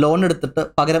നിന്നും ലോൺ എടുത്തിട്ട്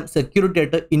പകരം സെക്യൂരിറ്റി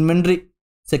ആയിട്ട്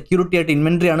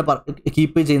ഇൻവെൻട്രിയാണ്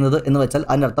കീപ്പ് ചെയ്യുന്നത് എന്ന് വെച്ചാൽ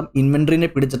അതിനർത്ഥം ഇൻവെൻട്രീനെ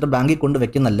പിടിച്ചിട്ട് ബാങ്കിൽ കൊണ്ട്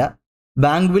വെക്കുന്നല്ല.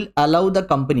 Bank will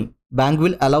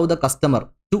allow the customer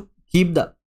to keep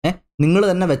നിങ്ങൾ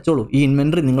തന്നെ വെച്ചോളൂ, ഈ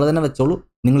ഇൻവെൻട്രി നിങ്ങൾ തന്നെ വെച്ചോളൂ,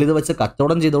 നിങ്ങളിത് വെച്ച്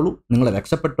കച്ചവടം ചെയ്തോളൂ, നിങ്ങൾ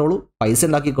രക്ഷപ്പെട്ടോളൂ, പൈസ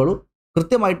ഉണ്ടാക്കിക്കോളൂ,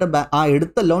 കൃത്യമായിട്ട് ആ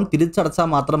എടുത്ത ലോൺ തിരിച്ചടച്ചാൽ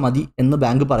മാത്രം മതി എന്ന്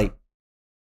ബാങ്ക് പറയും.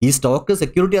 ഈ സ്റ്റോക്ക്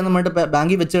സെക്യൂരിറ്റി ആണെന്ന് പറഞ്ഞിട്ട്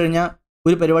ബാങ്കിൽ വെച്ച് കഴിഞ്ഞാൽ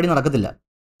ഒരു പരിപാടി നടക്കത്തില്ല.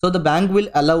 So the bank will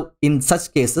allow in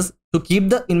such cases to keep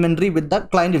the inventory with the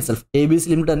client itself. ABC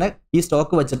limited തന്നെ ഈ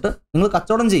സ്റ്റോക്ക് വെച്ചിട്ട് നിങ്ങൾ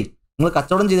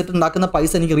കച്ചവടം ചെയ്തിട്ട് ഉണ്ടാക്കുന്ന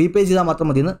പൈസ എനിക്ക് റീപേ ചെയ്താൽ മാത്രം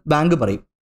മതി എന്ന് ബാങ്ക് പറയും.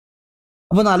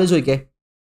 അപ്പോൾ ഒന്ന് ആലോചിച്ച് നോക്കിയേ,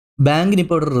 ബാങ്കിന്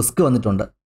ഇപ്പോൾ ഇവിടെ റിസ്ക് വന്നിട്ടുണ്ട്.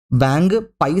 ബാങ്ക്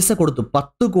പൈസ കൊടുത്തു,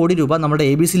 10 കോടി രൂപ നമ്മുടെ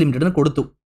ABC ലിമിറ്റഡിന് കൊടുത്തു.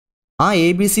 ആ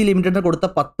ABC ലിമിറ്റഡിന് കൊടുത്ത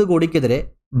 10 കോടിക്കെതിരെ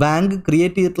ബാങ്ക്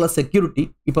ക്രിയേറ്റ് ചെയ്തിട്ടുള്ള സെക്യൂരിറ്റി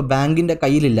ഇപ്പോൾ ബാങ്കിൻ്റെ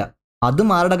കയ്യിലില്ല. അതും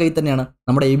ആരുടെ കയ്യിൽ തന്നെയാണ്?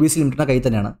 നമ്മുടെ ABC ലിമിറ്റഡിൻ്റെ കയ്യിൽ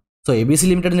തന്നെയാണ്. സോ ABC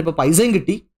ലിമിറ്റഡിന് ഇപ്പോൾ പൈസയും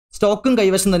കിട്ടി, സ്റ്റോക്കും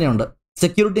കൈവശം തന്നെയുണ്ട്,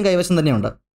 സെക്യൂരിറ്റിയും കൈവശം തന്നെയുണ്ട്.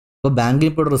 അപ്പോൾ ബാങ്കിന്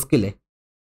ഇപ്പോൾ ഇവിടെ റിസ്ക് ഇല്ലേ?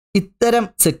 ഇത്തരം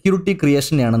സെക്യൂരിറ്റി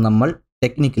ക്രിയേഷനെയാണ് നമ്മൾ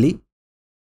ടെക്നിക്കലി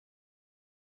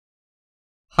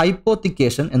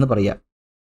ഹൈപ്പോത്തിക്കേഷൻ എന്ന്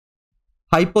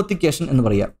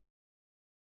പറയുക.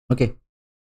 ഓക്കെ,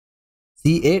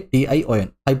 CATION,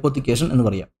 ഹൈപ്പോത്തിക്കേഷൻ എന്ന്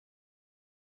പറയാം.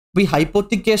 അപ്പോൾ ഈ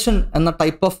ഹൈപ്പോത്തിക്കേഷൻ എന്ന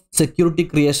ടൈപ്പ് ഓഫ് സെക്യൂരിറ്റി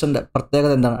ക്രിയേഷൻ്റെ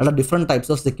പ്രത്യേകത എന്താണ്? അല്ല, different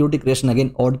types of security creation again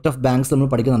audit of banks നമ്മൾ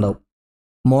പഠിക്കുന്നുണ്ടാവും.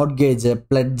 മോർഗേജ്,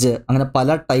 പ്ലെഡ്ജ്, അങ്ങനെ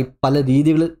പല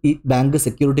രീതികളിൽ ഈ ബാങ്ക്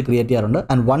സെക്യൂരിറ്റി ക്രിയേറ്റ് ചെയ്യാറുണ്ട്.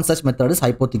 And one such method is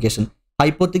hypothecation.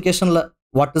 ഹൈപ്പോത്തിക്കേഷനിൽ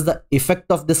what is the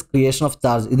effect of this creation of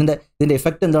charge, ഇതിൻ്റെ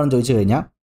ഇഫക്റ്റ് എന്താണെന്ന് ചോദിച്ചു കഴിഞ്ഞാൽ,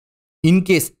 ഇൻ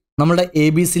കേസ് നമ്മുടെ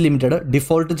ABC ലിമിറ്റഡ്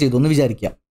ഡിഫോൾട്ട് ചെയ്തു എന്ന് വിചാരിക്കുക.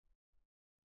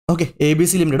 ഓക്കെ,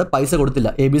 ABC ലിമിറ്റഡ് പൈസ കൊടുത്തില്ല,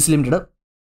 ABC ലിമിറ്റഡ്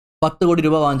 10 കോടി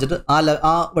രൂപ വാങ്ങിച്ചിട്ട്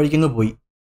ആ വഴിക്കങ്ങ് പോയി.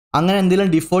 അങ്ങനെ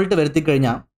എന്തെങ്കിലും ഡിഫോൾട്ട് വരുത്തി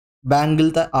കഴിഞ്ഞാൽ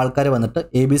ബാങ്കിലത്തെ ആൾക്കാർ വന്നിട്ട്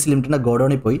ABC ലിമിറ്റഡിൻ്റെ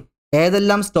ഗോഡൗണിൽ പോയി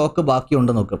ഏതെല്ലാം സ്റ്റോക്ക്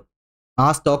ബാക്കിയുണ്ട് നോക്കും, ആ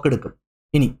സ്റ്റോക്ക് എടുക്കും.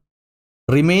 ഇനി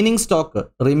റിമൈനിങ്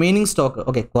സ്റ്റോക്ക്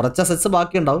ഓക്കെ, കുറച്ച് അസറ്റ്സ്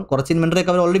ബാക്കി ഉണ്ടാവും, കുറച്ച് ഇൻവെൻട്രി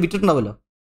ഒക്കെ അവർ ഓൾറെഡി വിറ്റിട്ടുണ്ടാവുമല്ലോ.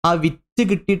 ആ വിറ്റ്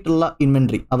കിട്ടിയിട്ടുള്ള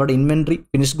ഇൻവെൻട്രി, അവരുടെ ഇൻവെൻട്രി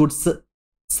ഫിനിഷ് ഗുഡ്സ്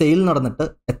സെയിൽ നടന്നിട്ട്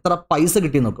എത്ര പൈസ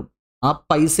കിട്ടി നോക്കും, ആ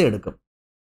പൈസ എടുക്കും.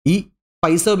 ഈ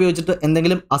പൈസ ഉപയോഗിച്ചിട്ട്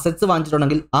എന്തെങ്കിലും അസറ്റ്സ്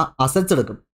വാങ്ങിച്ചിട്ടുണ്ടെങ്കിൽ ആ അസറ്റ്സ്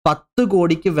എടുക്കും. 10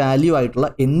 കോടിക്ക് വാല്യൂ ആയിട്ടുള്ള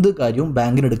എന്ത് കാര്യവും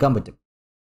ബാങ്കിന് എടുക്കാൻ പറ്റും.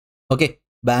 ഓക്കെ,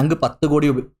 ബാങ്ക് 10 കോടി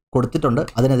കൊടുത്തിട്ടുണ്ട്,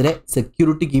 അതിനെതിരെ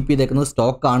സെക്യൂരിറ്റി കീപ്പ് ചെയ്തേക്കുന്നത്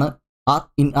സ്റ്റോക്കാണ്.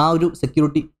 ആ ഒരു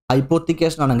സെക്യൂരിറ്റി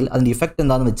ഹൈപ്പോത്തിക്കേഷൻ ആണെങ്കിൽ അതിൻ്റെ ഇഫക്റ്റ്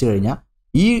എന്താണെന്ന് വെച്ച് കഴിഞ്ഞാൽ,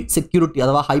 ഈ സെക്യൂരിറ്റി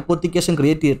അഥവാ ഹൈപ്പോത്തിക്കേഷൻ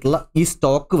ക്രിയേറ്റ് ചെയ്തിട്ടുള്ള ഈ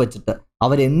സ്റ്റോക്ക് വെച്ചിട്ട്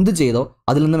അവരെന്ത് ചെയ്തോ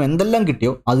അതിൽ നിന്നും എന്തെല്ലാം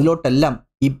കിട്ടിയോ അതിലോട്ടെല്ലാം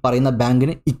ഈ പറയുന്ന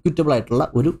ബാങ്കിന് ഇക്വിറ്റബിൾ ആയിട്ടുള്ള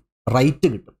ഒരു റൈറ്റ്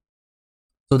കിട്ടും.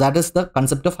 So that is the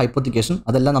concept of hypothecation.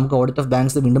 അതെല്ലാം നമുക്ക് ഓഡിറ്റ് ഓഫ്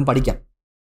ബാങ്ക്സ് വീണ്ടും പഠിക്കാം.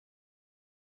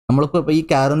 നമ്മളിപ്പോൾ ഇപ്പോൾ ഈ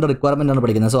CAROൻ്റെ റിക്വയർമെൻ്റ് ആണ്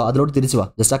പഠിക്കുന്നത്. സോ അതിലോട്ട് തിരിച്ചു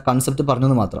പോവാം, ജസ്റ്റ് ആ കൺസെപ്റ്റ്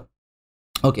പറഞ്ഞെന്ന് മാത്രം.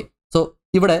 ഓക്കെ, സോ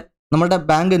ഇവിടെ നമ്മുടെ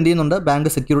ബാങ്ക് എന്ത് ചെയ്യുന്നുണ്ട്, ബാങ്ക്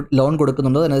സെക്യൂരിറ്റി ലോൺ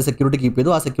കൊടുക്കുന്നുണ്ട്, അതിനകത്ത് സെക്യൂരിറ്റി കീപ്പ്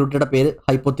ചെയ്തു. ആ സെക്യൂരിറ്റിയുടെ പേര്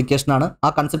ഹൈപ്പോത്തിക്കേഷൻ ആണ്. ആ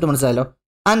കൺസെപ്റ്റ് മനസ്സിലായല്ലോ.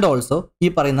 ആൻഡ് ഓൾസോ ഈ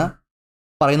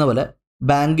പറയുന്ന പോലെ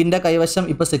ബാങ്കിൻ്റെ കൈവശം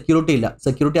ഇപ്പോൾ സെക്യൂരിറ്റി ഇല്ല.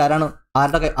 സെക്യൂരിറ്റി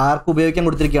ആർക്ക് ഉപയോഗിക്കാൻ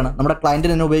കൊടുത്തിരിക്കുകയാണ്, നമ്മുടെ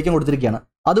ക്ലയൻറ്റിന് തന്നെ ഉപയോഗിക്കാൻ കൊടുത്തിരിക്കുകയാണ്.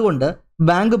 അതുകൊണ്ട്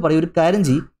ബാങ്ക് പറയും, ഒരു കാര്യം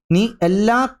ചെയ്യ്, നീ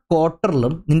എല്ലാ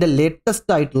ക്വാർട്ടറിലും നിന്റെ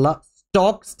ലേറ്റസ്റ്റ് ആയിട്ടുള്ള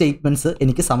സ്റ്റോക്ക് സ്റ്റേറ്റ്മെൻറ്റ്സ്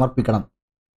എനിക്ക് സമർപ്പിക്കണം.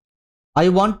 I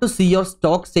want to see your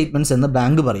stock statements എന്ന്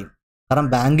ബാങ്ക് പറയും. കാരണം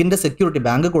ബാങ്കിൻ്റെ സെക്യൂരിറ്റി,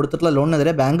 ബാങ്ക് കൊടുത്തിട്ടുള്ള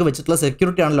ലോണിനെതിരെ ബാങ്ക് വെച്ചിട്ടുള്ള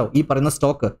സെക്യൂരിറ്റി ആണല്ലോ ഈ പറയുന്ന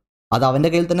സ്റ്റോക്ക്. അത് അവൻ്റെ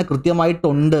കയ്യിൽ തന്നെ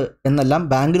കൃത്യമായിട്ടുണ്ട് എന്നെല്ലാം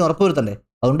ബാങ്കിന് ഉറപ്പ് വരുത്തണ്ടേ.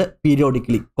 അതുകൊണ്ട്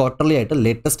പീരിയോഡിക്കലി ക്വാർട്ടർലി ആയിട്ട്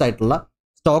ലേറ്റസ്റ്റ് ആയിട്ടുള്ള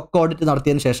സ്റ്റോക്ക് ഓഡിറ്റ്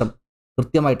നടത്തിയതിന് ശേഷം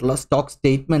കൃത്യമായിട്ടുള്ള സ്റ്റോക്ക്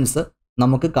സ്റ്റേറ്റ്മെൻറ്റ്സ്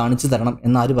നമുക്ക് കാണിച്ചു തരണം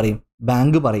എന്നാര് പറയും,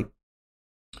 ബാങ്ക് പറയും.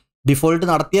 ഡിഫോൾട്ട്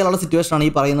നടത്തിയാലുള്ള സിറ്റുവേഷനാണ്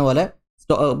ഈ പറയുന്ന പോലെ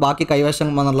ബാക്കി കൈവശം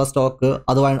വന്നുള്ള സ്റ്റോക്ക്,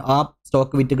 അതുമായി ആ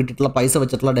സ്റ്റോക്ക് വിറ്റ് കിട്ടിയിട്ടുള്ള പൈസ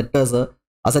വെച്ചിട്ടുള്ള ഡെറ്റേഴ്സ്,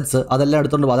 അസറ്റ്സ് അതെല്ലാം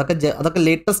എടുത്തുകൊണ്ട് പോകും. അതൊക്കെ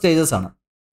ലേറ്റസ്റ്റ് സ്റ്റേജസ് ആണ്.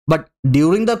 But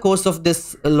during the course of this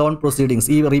loan proceedings,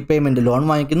 ഈ റീപേയ്മെൻറ്റ്, ലോൺ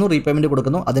വാങ്ങിക്കുന്നു, റീപേയ്മെൻറ്റ്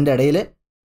കൊടുക്കുന്നു, അതിൻ്റെ ഇടയിൽ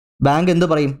ബാങ്ക് എന്ത്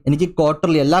പറയും, എനിക്ക്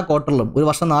ക്വാർട്ടർലി, എല്ലാ ക്വാർട്ടറിലും, ഒരു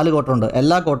വർഷം 4 ക്വാർട്ടർ ഉണ്ട്,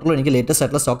 എല്ലാ ക്വാർട്ടറിലും എനിക്ക് ലേറ്റസ്റ്റ്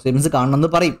ആയിട്ടുള്ള സ്റ്റോക്ക് സ്റ്റേറ്റ്മെൻറ്റ്സ് കാണണമെന്ന്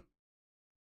പറയും.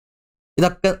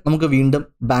 ഇതൊക്കെ നമുക്ക് വീണ്ടും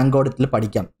ബാങ്ക് ഓഡിറ്റിൽ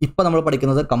പഠിക്കാം. ഇപ്പോൾ നമ്മൾ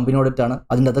പഠിക്കുന്നത് കമ്പനി ഓഡിറ്റ് ആണ്.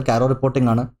 അതിൻ്റെ അകത്ത് CARO റിപ്പോർട്ടിംഗ്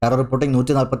ആണ്. CARO റിപ്പോർട്ടിംഗ്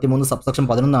 143 സബ്സെക്ഷൻ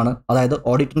 11 ആണ്. അതായത്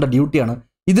ഓഡിറ്ററിൻ്റെ ഡ്യൂട്ടിയാണ്.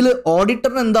 ഇതിൽ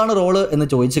ഓഡിറ്ററിന് എന്താണ് റോള് എന്ന്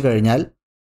ചോദിച്ചു കഴിഞ്ഞാൽ,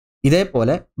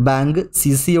 ഇതേപോലെ ബാങ്ക്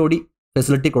CCOD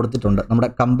ഫെസിലിറ്റി കൊടുത്തിട്ടുണ്ട് നമ്മുടെ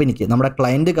കമ്പനിക്ക്, നമ്മുടെ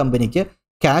ക്ലയൻറ്റ് കമ്പനിക്ക്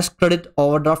cash credit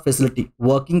overdraft facility,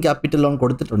 working capital loan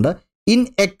കൊടുത്തിട്ടുണ്ട് ഇൻ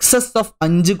എക്സസ് ഓഫ്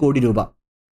 5 കോടി രൂപ.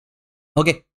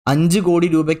 ഓക്കെ, 5 കോടി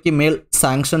രൂപയ്ക്ക് മേൽ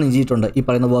സാങ്ഷൻ ചെയ്തിട്ടുണ്ട് ഈ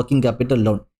പറയുന്ന വർക്കിംഗ് ക്യാപിറ്റൽ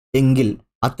ലോൺ. എങ്കിൽ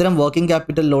അത്തരം വർക്കിംഗ്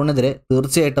ക്യാപിറ്റൽ ലോണിനെതിരെ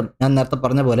തീർച്ചയായിട്ടും ഞാൻ നേരത്തെ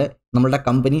പറഞ്ഞ പോലെ നമ്മളുടെ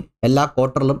കമ്പനി എല്ലാ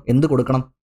ക്വാർട്ടറിലും എന്ത് കൊടുക്കണം,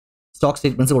 സ്റ്റോക്ക്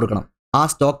സ്റ്റേറ്റ്മെൻറ്റ്സ് കൊടുക്കണം. ആ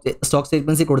സ്റ്റോക്ക്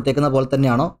സ്റ്റേറ്റ്മെൻറ്റ്സിൽ കൊടുത്തേക്കുന്ന പോലെ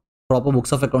തന്നെയാണോ പ്രോപ്പർ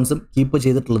ബുക്സ് ഓഫ് അക്കൗണ്ട്സും കീപ്പ്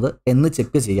ചെയ്തിട്ടുള്ളത് എന്ന്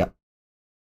ചെക്ക് ചെയ്യാം.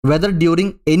 Whether during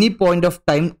any point of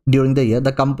time during the year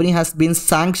the company has been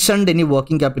sanctioned any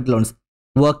working capital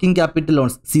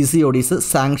loans CCODs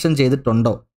sanction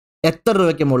ചെയ്തിട്ടുണ്ടോ, എത്ര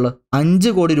രൂപയ്ക്ക് മുകളിൽ,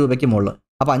 5 കോടി രൂപയ്ക്ക് മുകളിൽ.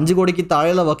 അപ്പോൾ 5 കോടിക്ക്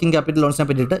താഴെയുള്ള വർക്കിംഗ് ക്യാപിറ്റൽ ലോൺസിനെ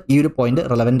പറ്റിയിട്ട് ഈ ഒരു പോയിന്റ്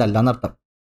റെലവെൻ്റ് അല്ല എന്നർത്ഥം.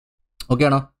 ഓക്കെ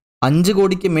ആണോ? 5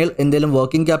 കോടിക്ക് മേൽ എന്തെങ്കിലും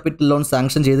വർക്കിംഗ് ക്യാപിറ്റൽ ലോൺ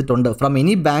സാങ്ഷൻ ചെയ്തിട്ടുണ്ട് from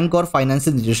any bank or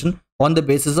financial institution on the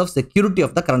basis of security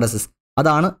of the current assets.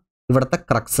 അതാണ് ഇവിടുത്തെ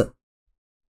ക്രക്സ്.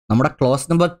 നമ്മുടെ ക്ലോസ്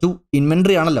നമ്പർ 2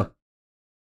 ഇൻവെൻട്രി ആണല്ലോ,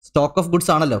 സ്റ്റോക്ക് ഓഫ്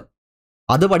ഗുഡ്സ് ആണല്ലോ.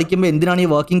 അത് പഠിക്കുമ്പോൾ എന്തിനാണ് ഈ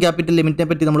വർക്കിംഗ് ക്യാപിറ്റൽ ലിമിറ്റിനെ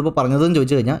പറ്റി നമ്മളിപ്പോൾ പറഞ്ഞതെന്ന്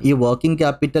ചോദിച്ചു കഴിഞ്ഞാൽ, ഈ വർക്കിംഗ്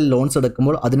ക്യാപിറ്റൽ ലോൺസ്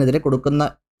എടുക്കുമ്പോൾ അതിനെതിരെ കൊടുക്കുന്ന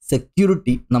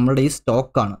സെക്യൂരിറ്റി നമ്മളുടെ ഈ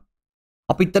സ്റ്റോക്കാണ്.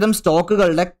 അപ്പോൾ ഇത്തരം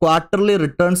സ്റ്റോക്കുകളുടെ quarterly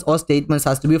returns or statements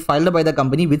has to B filed by the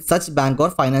company with such bank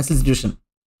or financial institution.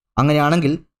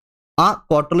 അങ്ങനെയാണെങ്കിൽ ആ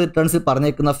ക്വാർട്ടർലി റിട്ടേൺസിൽ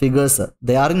പറഞ്ഞേക്കുന്ന figures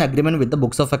they are in agreement with the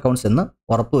books of accounts എന്ന്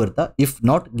ഉറപ്പുവരുത്തുക. If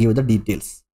not, give the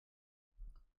details.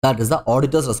 That is the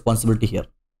auditors responsibility here.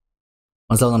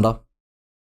 മനസ്സിലാവുന്നുണ്ടോ?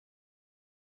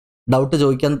 Doubt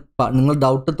ചോദിക്കാൻ നിങ്ങൾ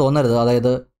doubt തോന്നരുത്.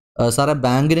 അതായത് സാറേ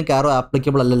ബാങ്കിന് CARO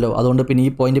ആപ്ലിക്കബിൾ അല്ലല്ലോ, അതുകൊണ്ട് പിന്നെ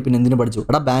ഈ പോയിന്റ് പിന്നെ എന്തിനു പഠിച്ചു?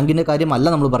 എടാ, ബാങ്കിൻ്റെ കാര്യമല്ല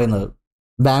നമ്മൾ പറയുന്നത്.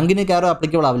 ബാങ്കിന് CARO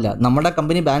ആപ്ലിക്കബിൾ ആവില്ല. നമ്മുടെ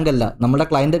കമ്പനി ബാങ്ക് അല്ല, നമ്മുടെ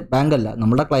ക്ലയൻറ്റ് ബാങ്ക് അല്ല,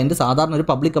 നമ്മുടെ ക്ലയൻറ്റ് സാധാരണ ഒരു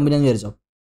പബ്ലിക് കമ്പനിയാണെന്ന് വിചാരിച്ചോ,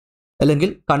 അല്ലെങ്കിൽ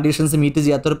കണ്ടീഷൻസ് മീറ്റ്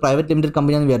ചെയ്യാത്ത ഒരു പ്രൈവറ്റ് ലിമിറ്റഡ്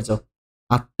കമ്പനിയാണെന്ന് വിചാരിച്ചോ.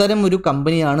 അത്തരം ഒരു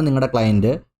കമ്പനിയാണ് നിങ്ങളുടെ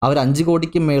ക്ലയൻറ്റ്. അവർ 5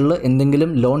 കോടിക്ക് മേളിൽ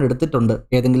എന്തെങ്കിലും ലോൺ എടുത്തിട്ടുണ്ട്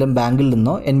ഏതെങ്കിലും ബാങ്കിൽ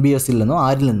നിന്നോ NBFCയിൽ നിന്നോ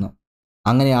ആരിൽ നിന്നോ.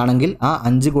 അങ്ങനെയാണെങ്കിൽ ആ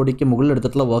 5 കോടിക്ക് മുകളിൽ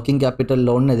എടുത്തിട്ടുള്ള working capital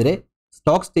ലോണിനെതിരെ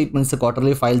stock statements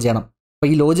quarterly file ചെയ്യണം. അപ്പോൾ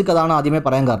ഈ ലോജിക്ക് അതാണ് ആദ്യമേ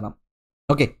പറയാൻ കാരണം.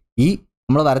 ഓക്കെ, ഈ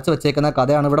നമ്മൾ വരച്ച് വെച്ചേക്കുന്ന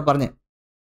കഥയാണ് ഇവിടെ പറഞ്ഞത്.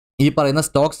 ഈ പറയുന്ന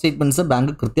സ്റ്റോക്ക് സ്റ്റേറ്റ്മെൻറ്റ്സ്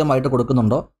ബാങ്ക് കൃത്യമായിട്ട്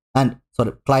കൊടുക്കുന്നുണ്ടോ,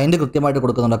 ക്ലയൻറ്റ് കൃത്യമായിട്ട്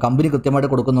കൊടുക്കുന്നുണ്ടോ, കമ്പനി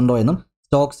കൃത്യമായിട്ട് കൊടുക്കുന്നുണ്ടോ എന്നും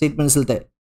സ്റ്റോക്ക് സ്റ്റേറ്റ്മെൻറ്റ്സിലത്തെ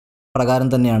പ്രകാരം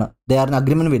തന്നെയാണ്. They are in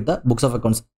agreement with the books of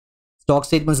accounts. Stock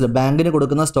സ്റ്റേറ്റ്മെൻറ്റ്സിൽ ബാങ്കിന്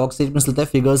കൊടുക്കുന്ന സ്റ്റോക്ക് സ്റ്റേറ്റ്മെൻറ്റ്സിലത്തെ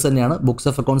ഫിഗേഴ്സ് തന്നെയാണ് ബുക്സ്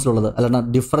ഓഫ് അക്കൗണ്ട്സിലുള്ളത്. അല്ലാണ്ട്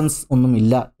ഡിഫറൻസ് ഒന്നും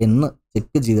ഇല്ല എന്ന്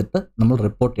ചെക്ക് ചെയ്തിട്ട് നമ്മൾ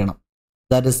റിപ്പോർട്ട് ചെയ്യണം.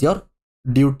 That is your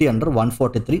duty under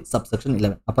 143 subsection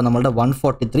 11. അപ്പോൾ നമ്മളുടെ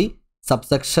 143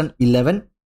 subsection 11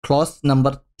 close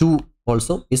number 2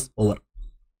 also is over.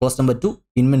 Close number 2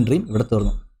 ഇൻവെൻട്രിയും ഇവിടെ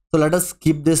തീർന്നു. So let us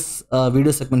keep this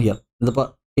video segment here. ഇതിപ്പോൾ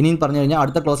ഇനിയും പറഞ്ഞു കഴിഞ്ഞാൽ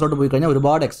അടുത്ത ക്ലാസ്സിലോട്ട് പോയി കഴിഞ്ഞാൽ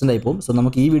ഒരുപാട് എക്സ്റ്റെൻഡ് ആയി പോകും. സോ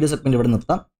നമുക്ക് ഈ വീഡിയോ സെഗ്മെൻറ്റ് ഇവിടെ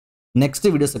നിർത്താം. നെക്സ്റ്റ്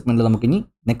വീഡിയോ സെഗ്മെൻറ്റിൽ നമുക്കിനി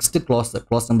നെക്സ്റ്റ്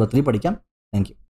ക്ലോസ് നമ്പർ 3 പഠിക്കാം. Thank you.